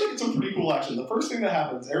 we actually get some pretty cool action. The first thing that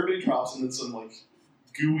happens, everybody drops, and then some, like,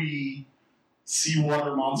 gooey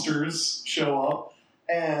seawater monsters show up,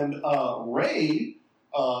 and Rey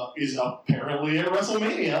is apparently at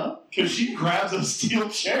WrestleMania, because she grabs a steel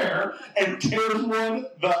chair and tears one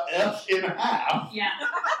the F in half. Yeah,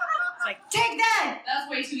 It's like, take that! that's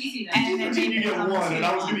way too easy then. And then You get one, and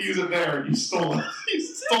I was going to use it there. You stole it. You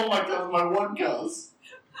stole my one cuz.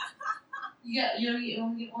 You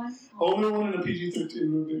only get one? Only one in a PG-13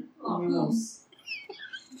 movie. Oh, Only one. oops.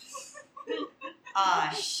 Ah,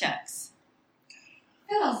 shucks.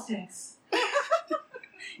 Fiddlesticks.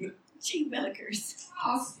 Gee willikers.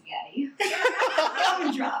 Oh, spaghetti.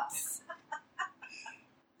 Gumdrops.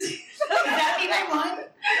 Does that mean I won?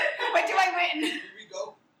 What do I win? Here we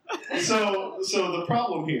go. So the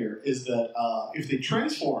problem here is that if they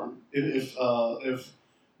transform, if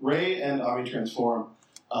Rey and Ami transform,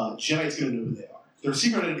 Jedi's going to know who they are. Their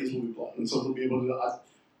secret identities will be blown, and so they'll be able to,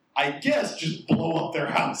 I guess, just blow up their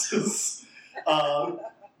houses.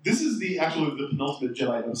 This is the penultimate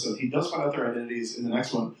Jedi episode. He does find out their identities in the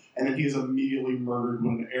next one, and then he is immediately murdered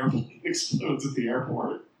when an airplane explodes at the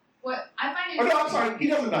airport. What I find Oh, no, I'm sorry. He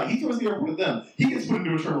doesn't die. He throws the airport at them. He gets put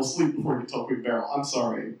into eternal sleep before he can tell Queen Beryl. I'm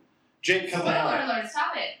sorry. Jake, cut that Spoiler out. alert,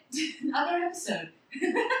 stop it. Other episode.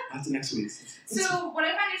 That's next week. So what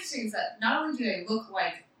I find interesting is that not only do they look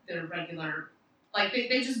like their regular, like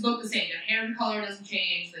they just look the same. Their hair color doesn't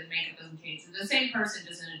change, their makeup doesn't change. They're the same person,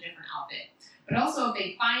 just in a different outfit. But also, if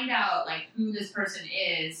they find out like who this person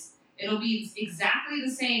is, it'll be exactly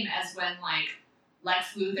the same as when like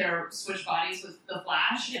Lex Luthor switched bodies with the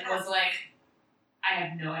Flash and was like, I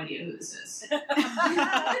have no idea who this is.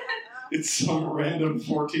 It's some random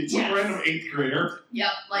 14, some Yes. random 8th grader.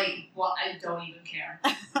 Yep, like, well, I don't even care.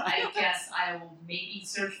 I guess I will maybe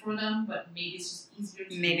search for them, but maybe it's just easier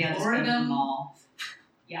to Maybe I'll just go ignore to the them. mall.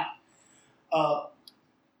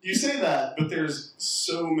 You say that, but there's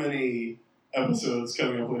so many episodes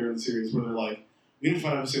coming up later in the series where they're like, we need to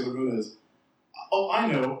find out who Sailor Moon is. Oh, I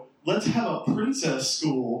know. Let's have a princess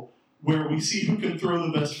school where we see who can throw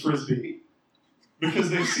the best frisbee. Because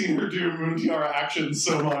they've seen her do Moon Tiara actions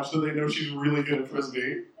so much that they know she's really good at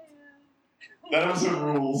frisbee. That episode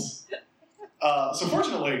rules. So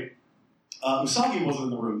fortunately, Usagi wasn't in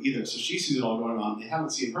the room either, so she sees it all going on. They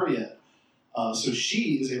haven't seen her yet. So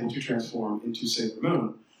she is able to transform into Sailor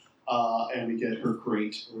Moon. And we get her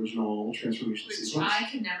great original transformation Which sequence. I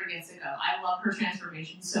can never get sick of. I love her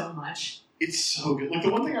transformation so much. It's so good. Like, the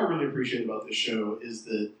one thing I really appreciate about this show is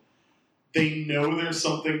that they know there's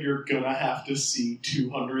something you're gonna have to see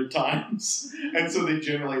 200 times. And so they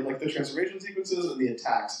generally, like, the transformation sequences and the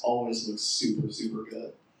attacks always look super, super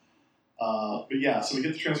good. But yeah, so we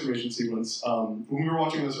get the transformation sequence. When we were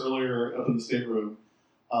watching this earlier up in the stateroom,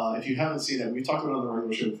 if you haven't seen it, we talked about it on the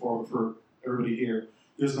radio show before, but for everybody here,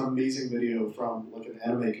 there's an amazing video from, like, an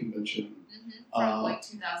anime convention. From like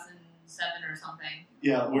 2007 or something.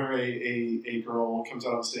 Yeah, where a girl comes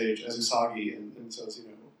out on stage as Usagi and says, you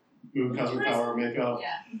know, Moon Cosmic Power makeup,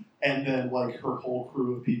 Yeah. and then like her whole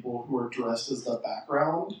crew of people who are dressed as the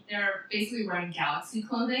background. They're basically wearing galaxy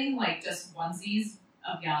clothing, like just onesies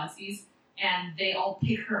of galaxies, and they all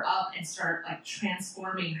pick her up and start like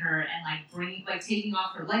transforming her and like taking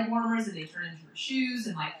off her leg warmers, and they turn into her shoes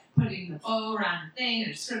and like putting the bow around her thing, and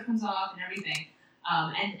her skirt comes off and everything.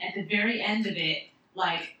 And at the very end of it,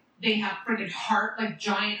 like they have freaking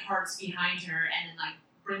giant hearts behind her, and then like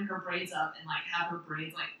bring her braids up and like have her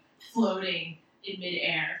braids like floating in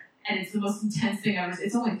midair. and it's the most intense thing ever.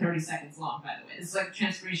 It's only 30 seconds long, by the way. It's like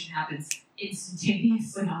transformation happens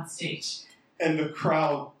instantaneously on stage. And the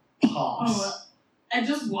crowd pops. Oh, and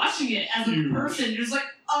just watching it as a Huge. person, you're just like,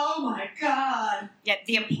 oh my god. Yeah,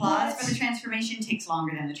 the applause for the transformation takes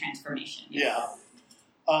longer than the transformation. Yeah.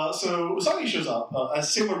 So Usagi shows up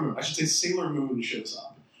as Sailor Moon. I should say Sailor Moon shows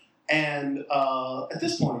up. And at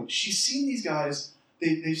this point, she's seen these guys.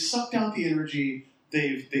 They've sucked out the energy.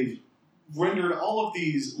 They've rendered all of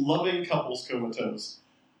these loving couples comatose.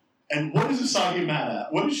 And what is Usagi mad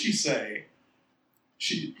at? What does she say?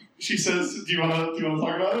 She says, "Do you want to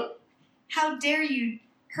talk about it?" How dare you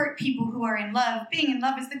hurt people who are in love? Being in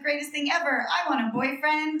love is the greatest thing ever. I want a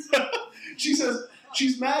boyfriend. She says,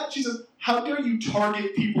 she's mad. She says, "How dare you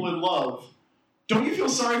target people in love? Don't you feel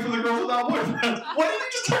sorry for the girls without boyfriends? Why don't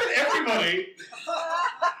you just target everybody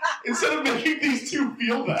instead of making these two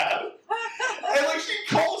feel bad?" And like she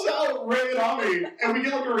calls out Ray and Ami, and we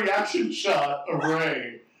get like a reaction shot of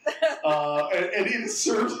Ray, and it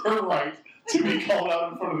serves her right to be called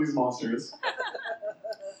out in front of these monsters.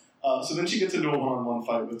 So then she gets into a one-on-one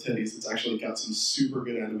fight with Teddy's. It's actually got some super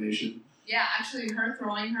good animation. Yeah, actually, her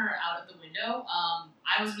throwing her out of the window,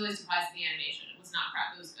 I was really surprised at the animation. It was not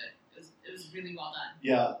crap. It was good. It was really well done.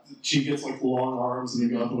 Yeah, she gets like long arms and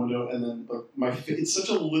they go out the window, and then like it's such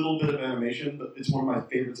a little bit of animation, but it's one of my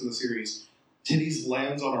favorites in the series. Titties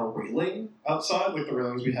lands on a railing outside, like the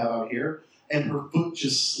railings we have out here, and her foot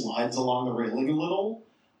just slides along the railing a little.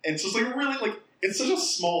 And it's just like really like it's such a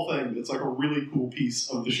small thing, but it's like a really cool piece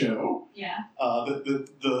of the show. Yeah.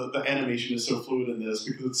 The animation is so fluid in this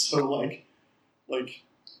because it's so like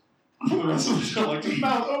for the rest of the show, like just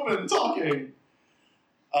mouth open, talking.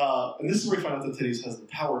 And this is where we find out that Titties has the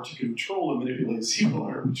power to control and manipulate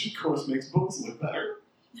seawater, which of course makes boats look better.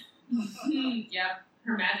 Yeah,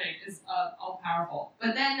 her magic is all powerful.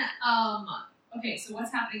 But then, okay, so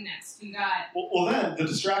what's happening next? We got... Well, then the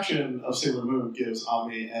distraction of Sailor Moon gives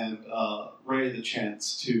Ami and Ray the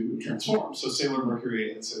chance to transform. So Sailor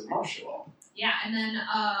Mercury and Sailor Mars show up. Yeah, and then,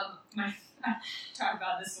 I talk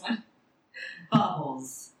about this one.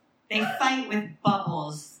 Bubbles. They fight with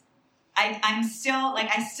bubbles. I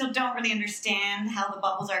still don't really understand how the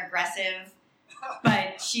bubbles are aggressive,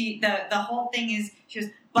 but the whole thing is she goes,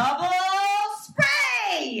 bubble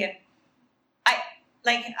spray!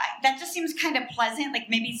 That just seems kind of pleasant, like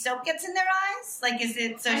maybe soap gets in their eyes? Like, is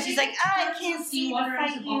it, so she's like, I can't see to water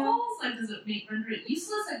fight into you. bubbles? Like, does it render it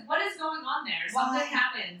useless? Like, what is going on there? Something Why?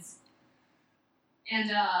 happens. And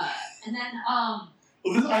then,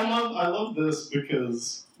 Well, I love this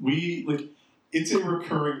because it's a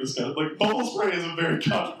recurring discussion. Like, bubble spray is a very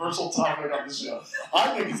controversial topic on the show.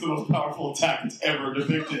 I think it's the most powerful attack it's ever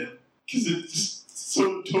depicted because it just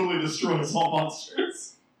so totally destroys all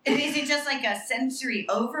monsters. Is it just like a sensory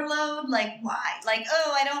overload? Like, why? Like,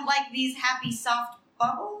 oh, I don't like these happy, soft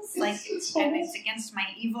bubbles? Like, It's and bubbles. it's against my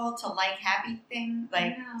evil to like happy thing?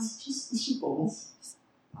 Like, It's just bubbles.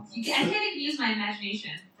 I can't even use my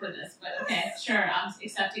imagination for this, but okay, sure, I'm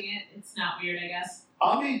accepting it. It's not weird, I guess.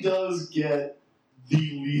 Ami does get the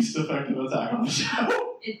least effective attack on the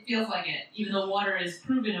show. It feels like it, even though water is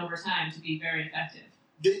proven over time to be very effective.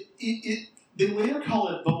 They later call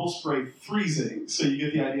it bubble spray freezing, so you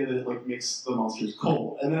get the idea that it like makes the monsters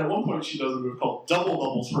cold. And then at one point she does a move called double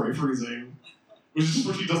bubble spray freezing, which is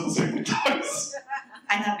where she does the same thing twice.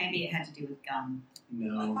 I thought maybe it had to do with gum.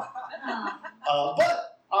 No.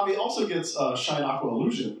 But Ami also gets Shine Aqua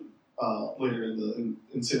Illusion later in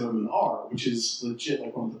Sailor Moon R, which is legit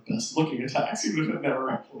like one of the best looking attacks, even if it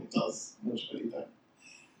never actually does much of anything.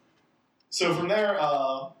 So from there,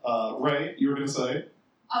 Ray, you were going to say?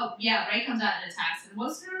 Oh, yeah, Ray comes out and attacks. And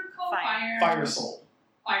what's her called? Fire Soul.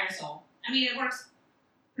 Fire Soul. I mean, it works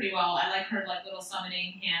pretty well. I like her like little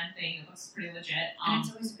summoning hand thing. It looks pretty legit. And it's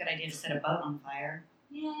always a good idea to set a boat on fire.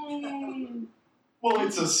 Yay! Well,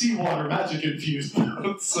 it's a seawater magic infused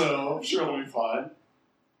boat, so I'm sure it'll be fine.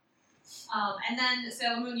 And then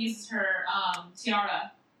Sailor Moon uses her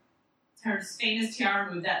tiara, her famous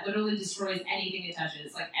tiara move that literally destroys anything it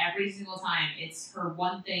touches. Like every single time, it's her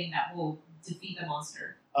one thing that will defeat the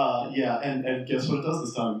monster. Yeah, and guess what it does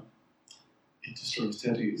this time? It destroys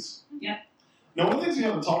Teddy's. Yep. Now, one of the things we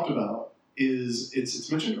haven't talked about is it's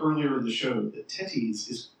mentioned earlier in the show that Teddy's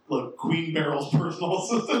is like Queen Beryl's personal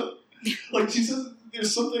assistant. Like she says,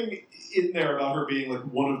 there's something in there about her being like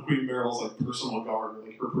one of Queen Beryl's like personal guard, or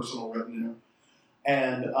like her personal retinue,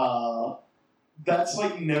 and that's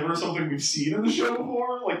like never something we've seen in the show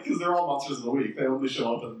before. Like because they're all monsters of the week, they only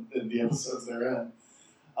show up in the episodes they're in.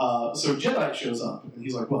 So Jedi shows up and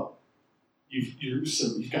he's like, "Well,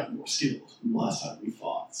 you've gotten more skilled than the last time we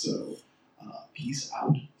fought, so peace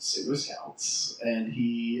out, Sailor Scouts, and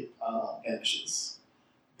he vanishes.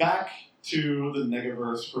 Back to the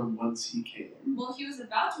Negaverse from whence he came. Well, he was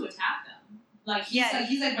about to attack them. Like he's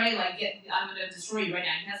ready. I'm gonna destroy you right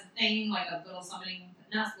now. He has a thing like a little summoning,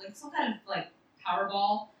 some kind of like power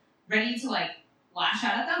ball, ready to like lash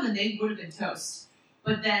out at them, and they would have been toast.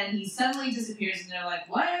 But then he suddenly disappears, and they're like,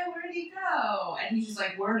 "Where did he go?" And he's just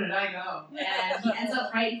like, "Where did I go?" And he ends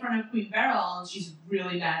up right in front of Queen Beryl, and she's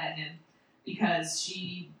really mad at him because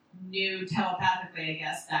she knew telepathically, I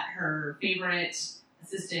guess, that her favorite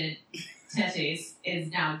assistant, Tetes,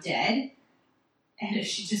 is now dead. And if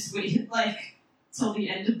she just waited, till the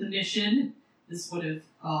end of the mission, this would have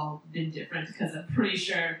all been different, because I'm pretty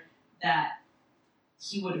sure that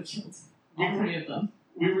he would have killed all three of them.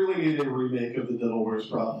 We really need a remake of The Devil Wears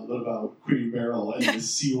Prada about Queen Beryl and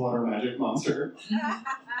this seawater magic monster.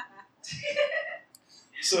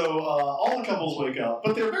 So all the couples wake up,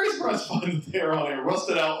 but they're very surprised to find that they're on a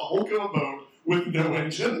rusted-out hulk of a boat with no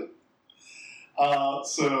engine.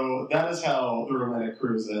 So that is how the romantic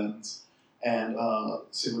cruise ends. And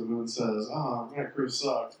Sailor Moon says, romantic cruise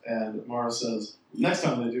sucked. And Mara says, next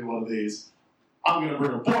time they do one of these, I'm going to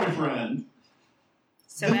bring a boyfriend.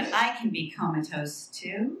 So that I can be comatose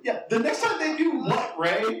too? Yeah, the next time they do what,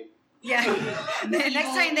 Ray? Yeah. The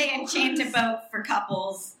next time they enchant a boat for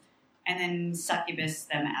couples and then succubus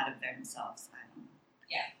them out of themselves. I don't know.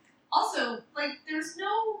 Also, there's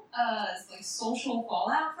no social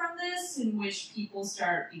fallout from this in which people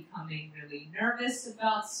start becoming really nervous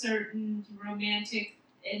about certain romantic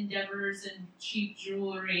endeavors and cheap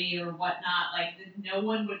jewelry or whatnot. No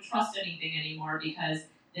one would trust anything anymore because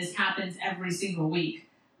this happens every single week.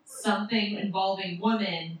 Something involving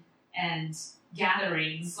women and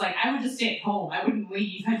gatherings. I would just stay at home. I wouldn't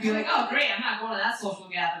leave. I'd be like, oh, great, I'm not going to that social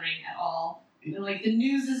gathering at all. The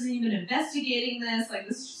news isn't even investigating this.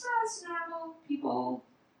 This is just normal people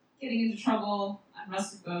getting into trouble on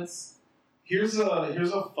rustic boats. Here's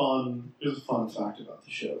a fun fact about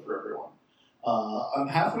the show for everyone. I'm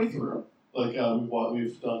halfway through. We've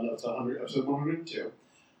done up to episode 102.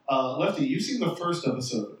 Lefty, you've seen the first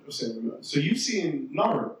episode of Sailor Moon, so you've seen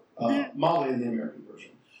Naru, Molly in the American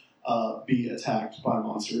version, be attacked by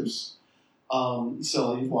monsters.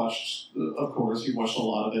 So you've watched a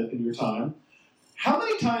lot of it in your time. How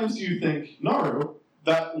many times do you think Naru,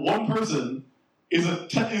 that one person,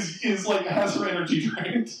 has her energy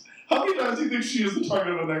drained? How many times do you think she is the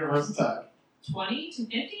target of a Negaverse attack? 20 to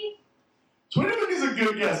 50? 20 to 50 is a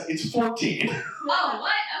good guess. It's 14. Oh,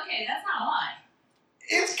 what? Okay, that's not a lot.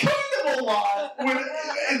 It's kind of a lot when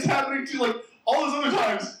it's happening to all those other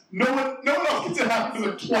times. No one else gets it happen to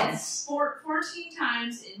them twice. 14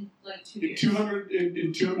 times in 2 years. In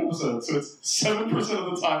 200 episodes, so it's 7% of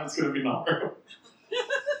the time it's going to be Naru.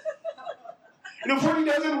 14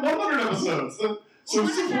 times in 100 episodes. So it's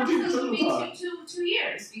 14% of the time. 2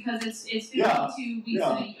 years because it's 52 weeks.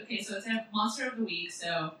 Yeah. Okay, so it's a monster of the week.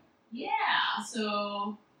 So yeah,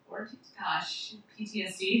 so 14. Gosh,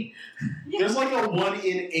 PTSD. There's a 1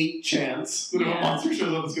 in 8 chance that if a monster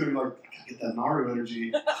shows up, it's going to be I gotta get that Naru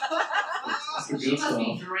energy. That's the good She must stuff.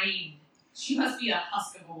 be drained. She must be a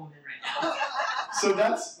husk of a woman right now. So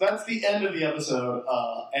that's the end of the episode.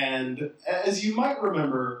 And as you might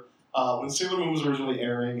remember, when Sailor Moon was originally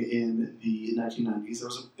airing in the 1990s, there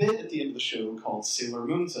was a bit at the end of the show called Sailor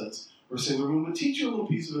Moon Says, where Sailor Moon would teach you a little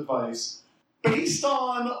piece of advice based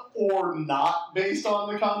on or not based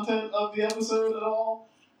on the content of the episode at all.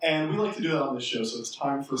 And we like to do that on this show, so it's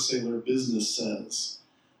time for Sailor Business Says,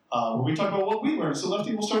 where we talk about what we learned. So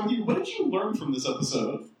Lefty, we'll start with you. What did you learn from this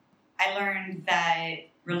episode? I learned that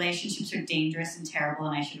relationships are dangerous and terrible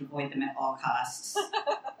and I should avoid them at all costs.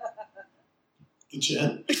 The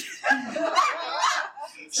Jen.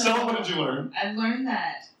 Stella, what did you learn? I learned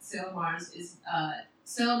that Sailor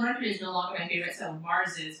Mercury is no longer my favorite. Sailor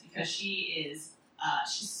Mars is, because she's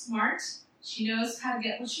smart. She knows how to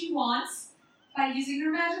get what she wants by using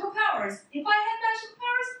her magical powers. If I had magical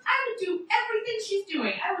powers, I would do everything she's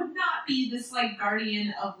doing. I would not be this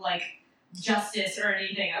guardian of justice or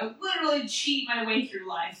anything. I would literally cheat my way through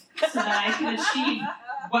life so that I could achieve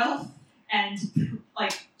wealth and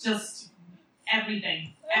just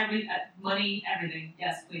everything, money, everything.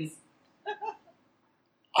 Yes, please.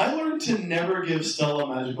 I learned to never give Stella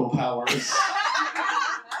magical powers.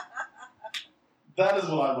 That is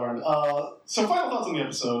what I learned. So final thoughts on the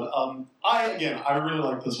episode. I really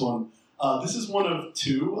like this one. This is one of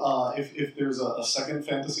two. If there's a second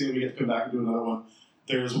fantasy and we get to come back and do another one,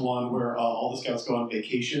 there's one where all the scouts go on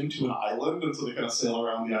vacation to an island, and so they kind of sail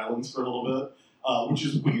around the islands for a little bit, which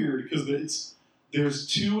is weird because there's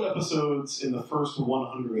 2 episodes in the first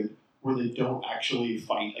 100 where they don't actually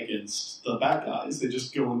fight against the bad guys. They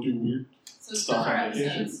just go and do weird So stuff filler on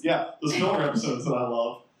vacation. episodes. Yeah, those filler episodes that I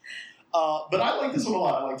love. But I like this one a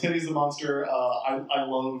lot. I like Teddy's the Monster. I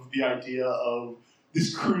love the idea of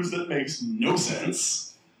this cruise that makes no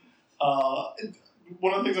sense.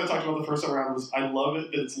 One of the things I talked about the first time around was I love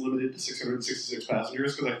it that it's limited to 666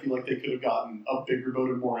 passengers because I feel like they could have gotten a bigger boat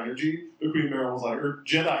and more energy. But Queen Mary was like, or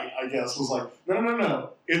Jedi, I guess, was like,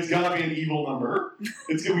 no. It's got to be an evil number.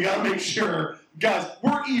 We got to make sure, guys,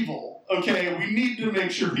 we're evil. Okay, we need to make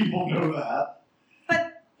sure people know that.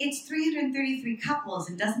 But it's 333 couples,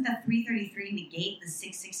 and doesn't the 333 negate the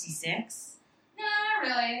 666? No, not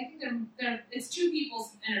really. I think it's two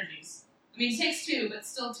people's energies. I mean, it takes two, but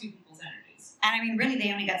still two people's energies. And I mean, really,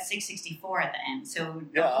 they only got 664 at the end, so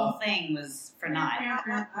the Yeah. whole thing was for naught.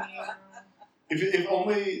 If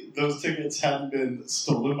only those tickets hadn't been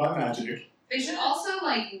stolen by magic. They should also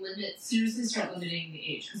seriously start limiting the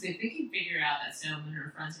age, because if they can figure out that Salem and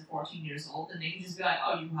her friends are 14 years old, then they can just be like,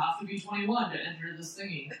 oh, you have to be 21 to enter this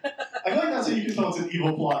thingy. I feel like that's how you can tell it's an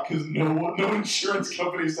evil plot because no insurance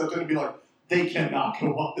company stepped in and be like, they cannot go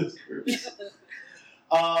on this cruise.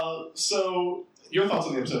 So, your thoughts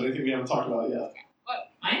on the episode? Anything we haven't talked about yet?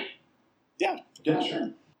 What, mine? Yeah, sure.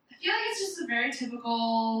 I feel like it's just a very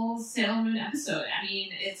typical Sailor Moon episode. I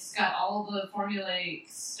mean, it's got all the formulaic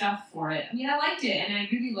stuff for it. I mean, I liked it, and I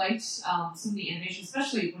really liked some of the animation,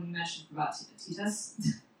 especially when you mentioned about Titas.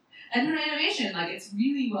 And her animation, like, it's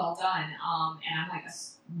really well done, and I'm, like, a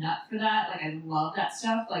nut for that. Like, I love that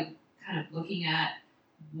stuff, like, kind of looking at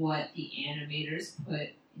what the animators put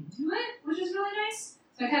into it, which is really nice.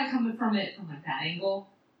 So I kind of come from it from, like, that angle.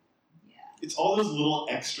 It's all those little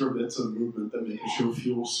extra bits of movement that make the show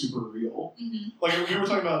feel super real. Mm-hmm. Like, we were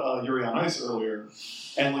talking about Yuri on Ice earlier,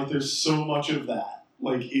 and, like, there's so much of that.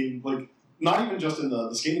 Like, not even just in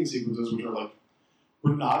the skating sequences, which are, like,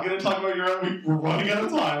 we're not going to talk about Yuri on Ice. We're running out of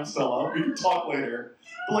time, Stella. We can talk later.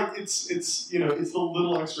 But, like, it's the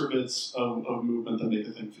little extra bits of movement that make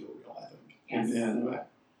the thing feel real, I think. Yes. In anime. Yeah.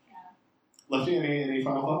 Lefty, any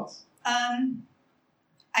final thoughts?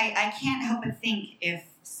 I can't help but think if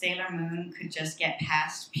Sailor Moon could just get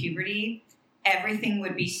past puberty, everything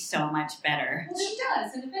would be so much better. Well, she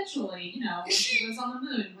does, and eventually, when she was on the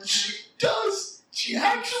moon. She does. She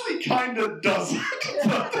actually kind of doesn't.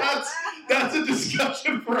 But that's a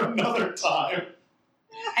discussion for another time.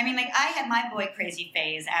 I mean, like, I had my boy crazy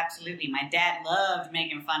phase, absolutely. My dad loved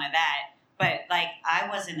making fun of that. But, like, I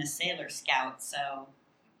wasn't a Sailor Scout, so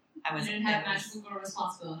I didn't have magical girl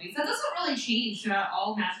responsibilities. That doesn't really change throughout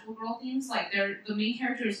all magical girl themes. Like, the main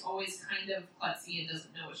character is always kind of klutzy and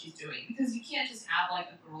doesn't know what she's doing. Because you can't just have, like,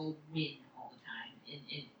 a girl win all the time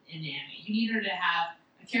in anime. You need her to have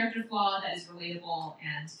a character flaw that is relatable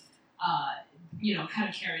and, kind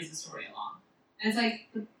of carries the story along. And it's like,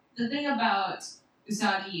 the thing about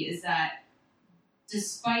Usagi is that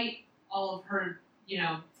despite all of her,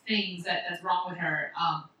 things that's wrong with her,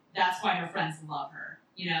 that's why her friends love her.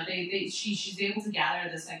 She's able to gather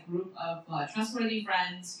this like group of trustworthy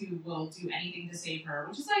friends who will do anything to save her,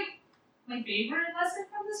 which is like my favorite lesson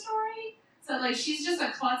from the story. So like she's just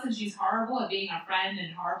a klutz and she's horrible at being a friend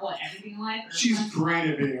and horrible at everything in life. She's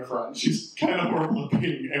great at being a friend. She's kind of horrible at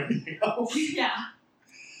being everything else. Yeah.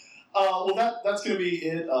 Well, that's going to be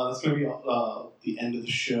it. That's going to be the end of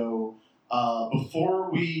the show.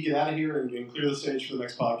 Before we get out of here and clear the stage for the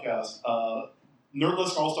next podcast,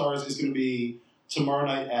 Nerdlist All Stars is going to be tomorrow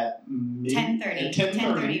night at 10:30.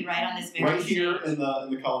 10:30, right on this very right here stage. in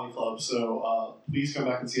the Colony Club. So please come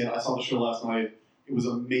back and see it. I saw the show last night. It was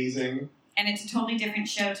amazing. And it's a totally different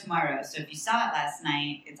show tomorrow. So if you saw it last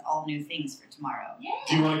night, it's all new things for tomorrow. Yeah.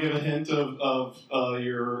 Do you want to give a hint of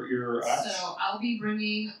your acts? So I'll be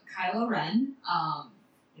bringing Kylo Ren from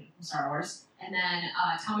Star Wars, and then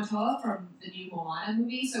Tamatoa from the new Moana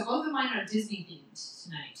movie. So both of mine are Disney themed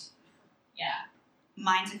tonight. Yeah.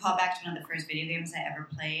 Mine's a callback to one of the first video games I ever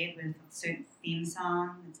played with a certain theme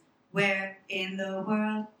song. It's Where in the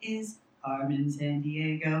World is Carmen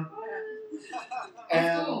Sandiego?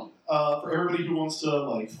 And cool. For everybody who wants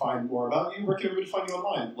to find more about you, where can everybody find you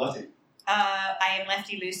online? Lefty? I am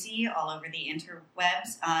Lefty Lucy all over the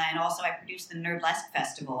interwebs, and also I produce the Nerdlesque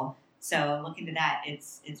Festival. So look into that.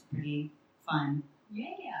 It's pretty fun. Yeah.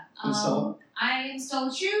 And Stella? I am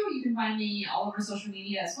Stella Chu. You can find me all over social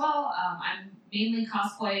media as well. I'm mainly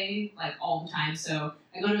cosplay all the time, so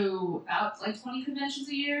I go to about 20 conventions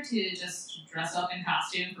a year to just dress up in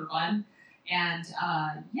costume for fun. And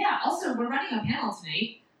also we're running a panel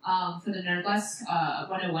tonight for the Nerdless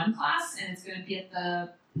 101 class, and it's going to be at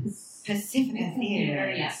the Pacifica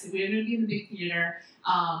Theater. Yes, we're going to be in the big theater,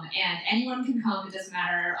 and anyone can come. It doesn't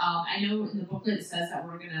matter. I know in the booklet it says that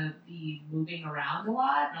we're going to be moving around a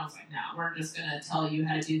lot, and I was like, no, we're just going to tell you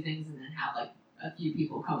how to do things, and then have like a few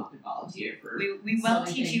people come up and volunteer for. We will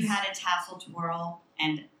silly teach you things. how to tassel twirl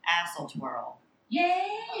and assel twirl.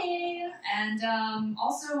 Yay! And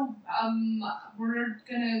also, we're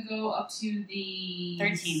gonna go up to the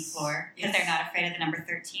 13th floor, because they're not afraid of the number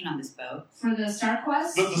 13 on this boat. for the Star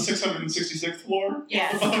Quest. The 666th floor?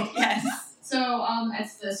 Yes, yes. So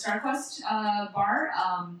it's the StarQuest bar.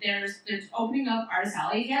 They're opening up Artist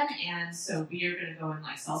Alley again, and so we are gonna go and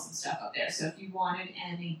like sell some stuff up there. So if you wanted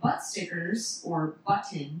any butt stickers or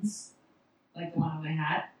buttons, like the one on my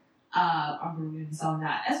hat, I'm gonna be selling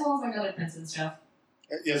that, as well as like other prints and stuff.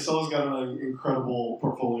 Yeah, Stella's got an incredible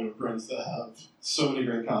portfolio of prints that have so many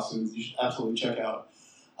great costumes you should absolutely check out.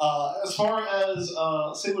 As far as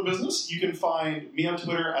Sailor Business, you can find me on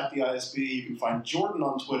Twitter at the ISB. You can find Jordan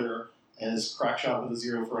on Twitter as Crackshot with a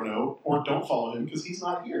 0 for an O, or don't follow him because he's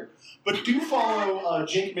not here. But do follow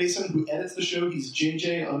Jake Mason, who edits the show. He's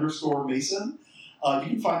JJ_Mason. You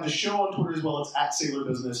can find the show on Twitter as well. It's at Sailor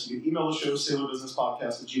Business. You can email the show,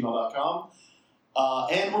 sailorbusinesspodcast@gmail.com.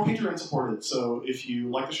 And we're Patreon supported, so if you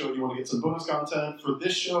like the show and you want to get some bonus content for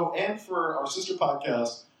this show and for our sister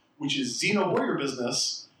podcast, which is Xeno Warrior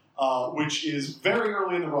Business, which is very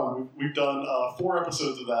early in the run. We've done 4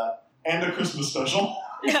 episodes of that and a Christmas special.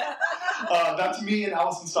 That's me and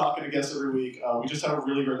Allison Stock and a guest every week. We just had a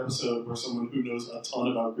really great episode where someone who knows a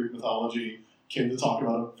ton about Greek mythology came to talk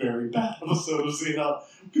about a very bad episode of Xeno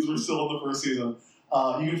because we're still in the first season.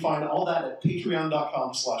 You can find all that at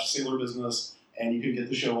patreon.com/sailorbusiness. And you can get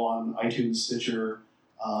the show on iTunes, Stitcher,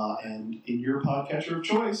 and in your podcatcher of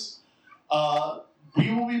choice. We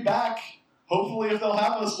will be back. Hopefully, if they'll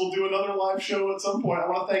have us, we'll do another live show at some point. I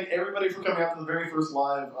want to thank everybody for coming out to the very first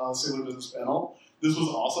live Sailor Business panel. This was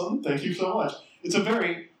awesome. Thank you so much. It's a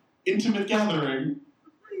very intimate gathering.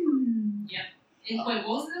 Yep. Wait, what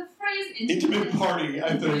was the phrase? Intimate party,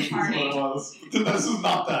 I think, is what it was. This is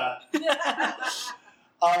not that.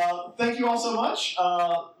 Thank you all so much.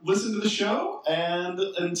 Listen to the show, and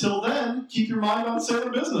until then, keep your mind on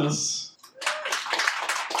Sailor Business.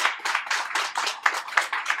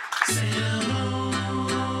 Sailor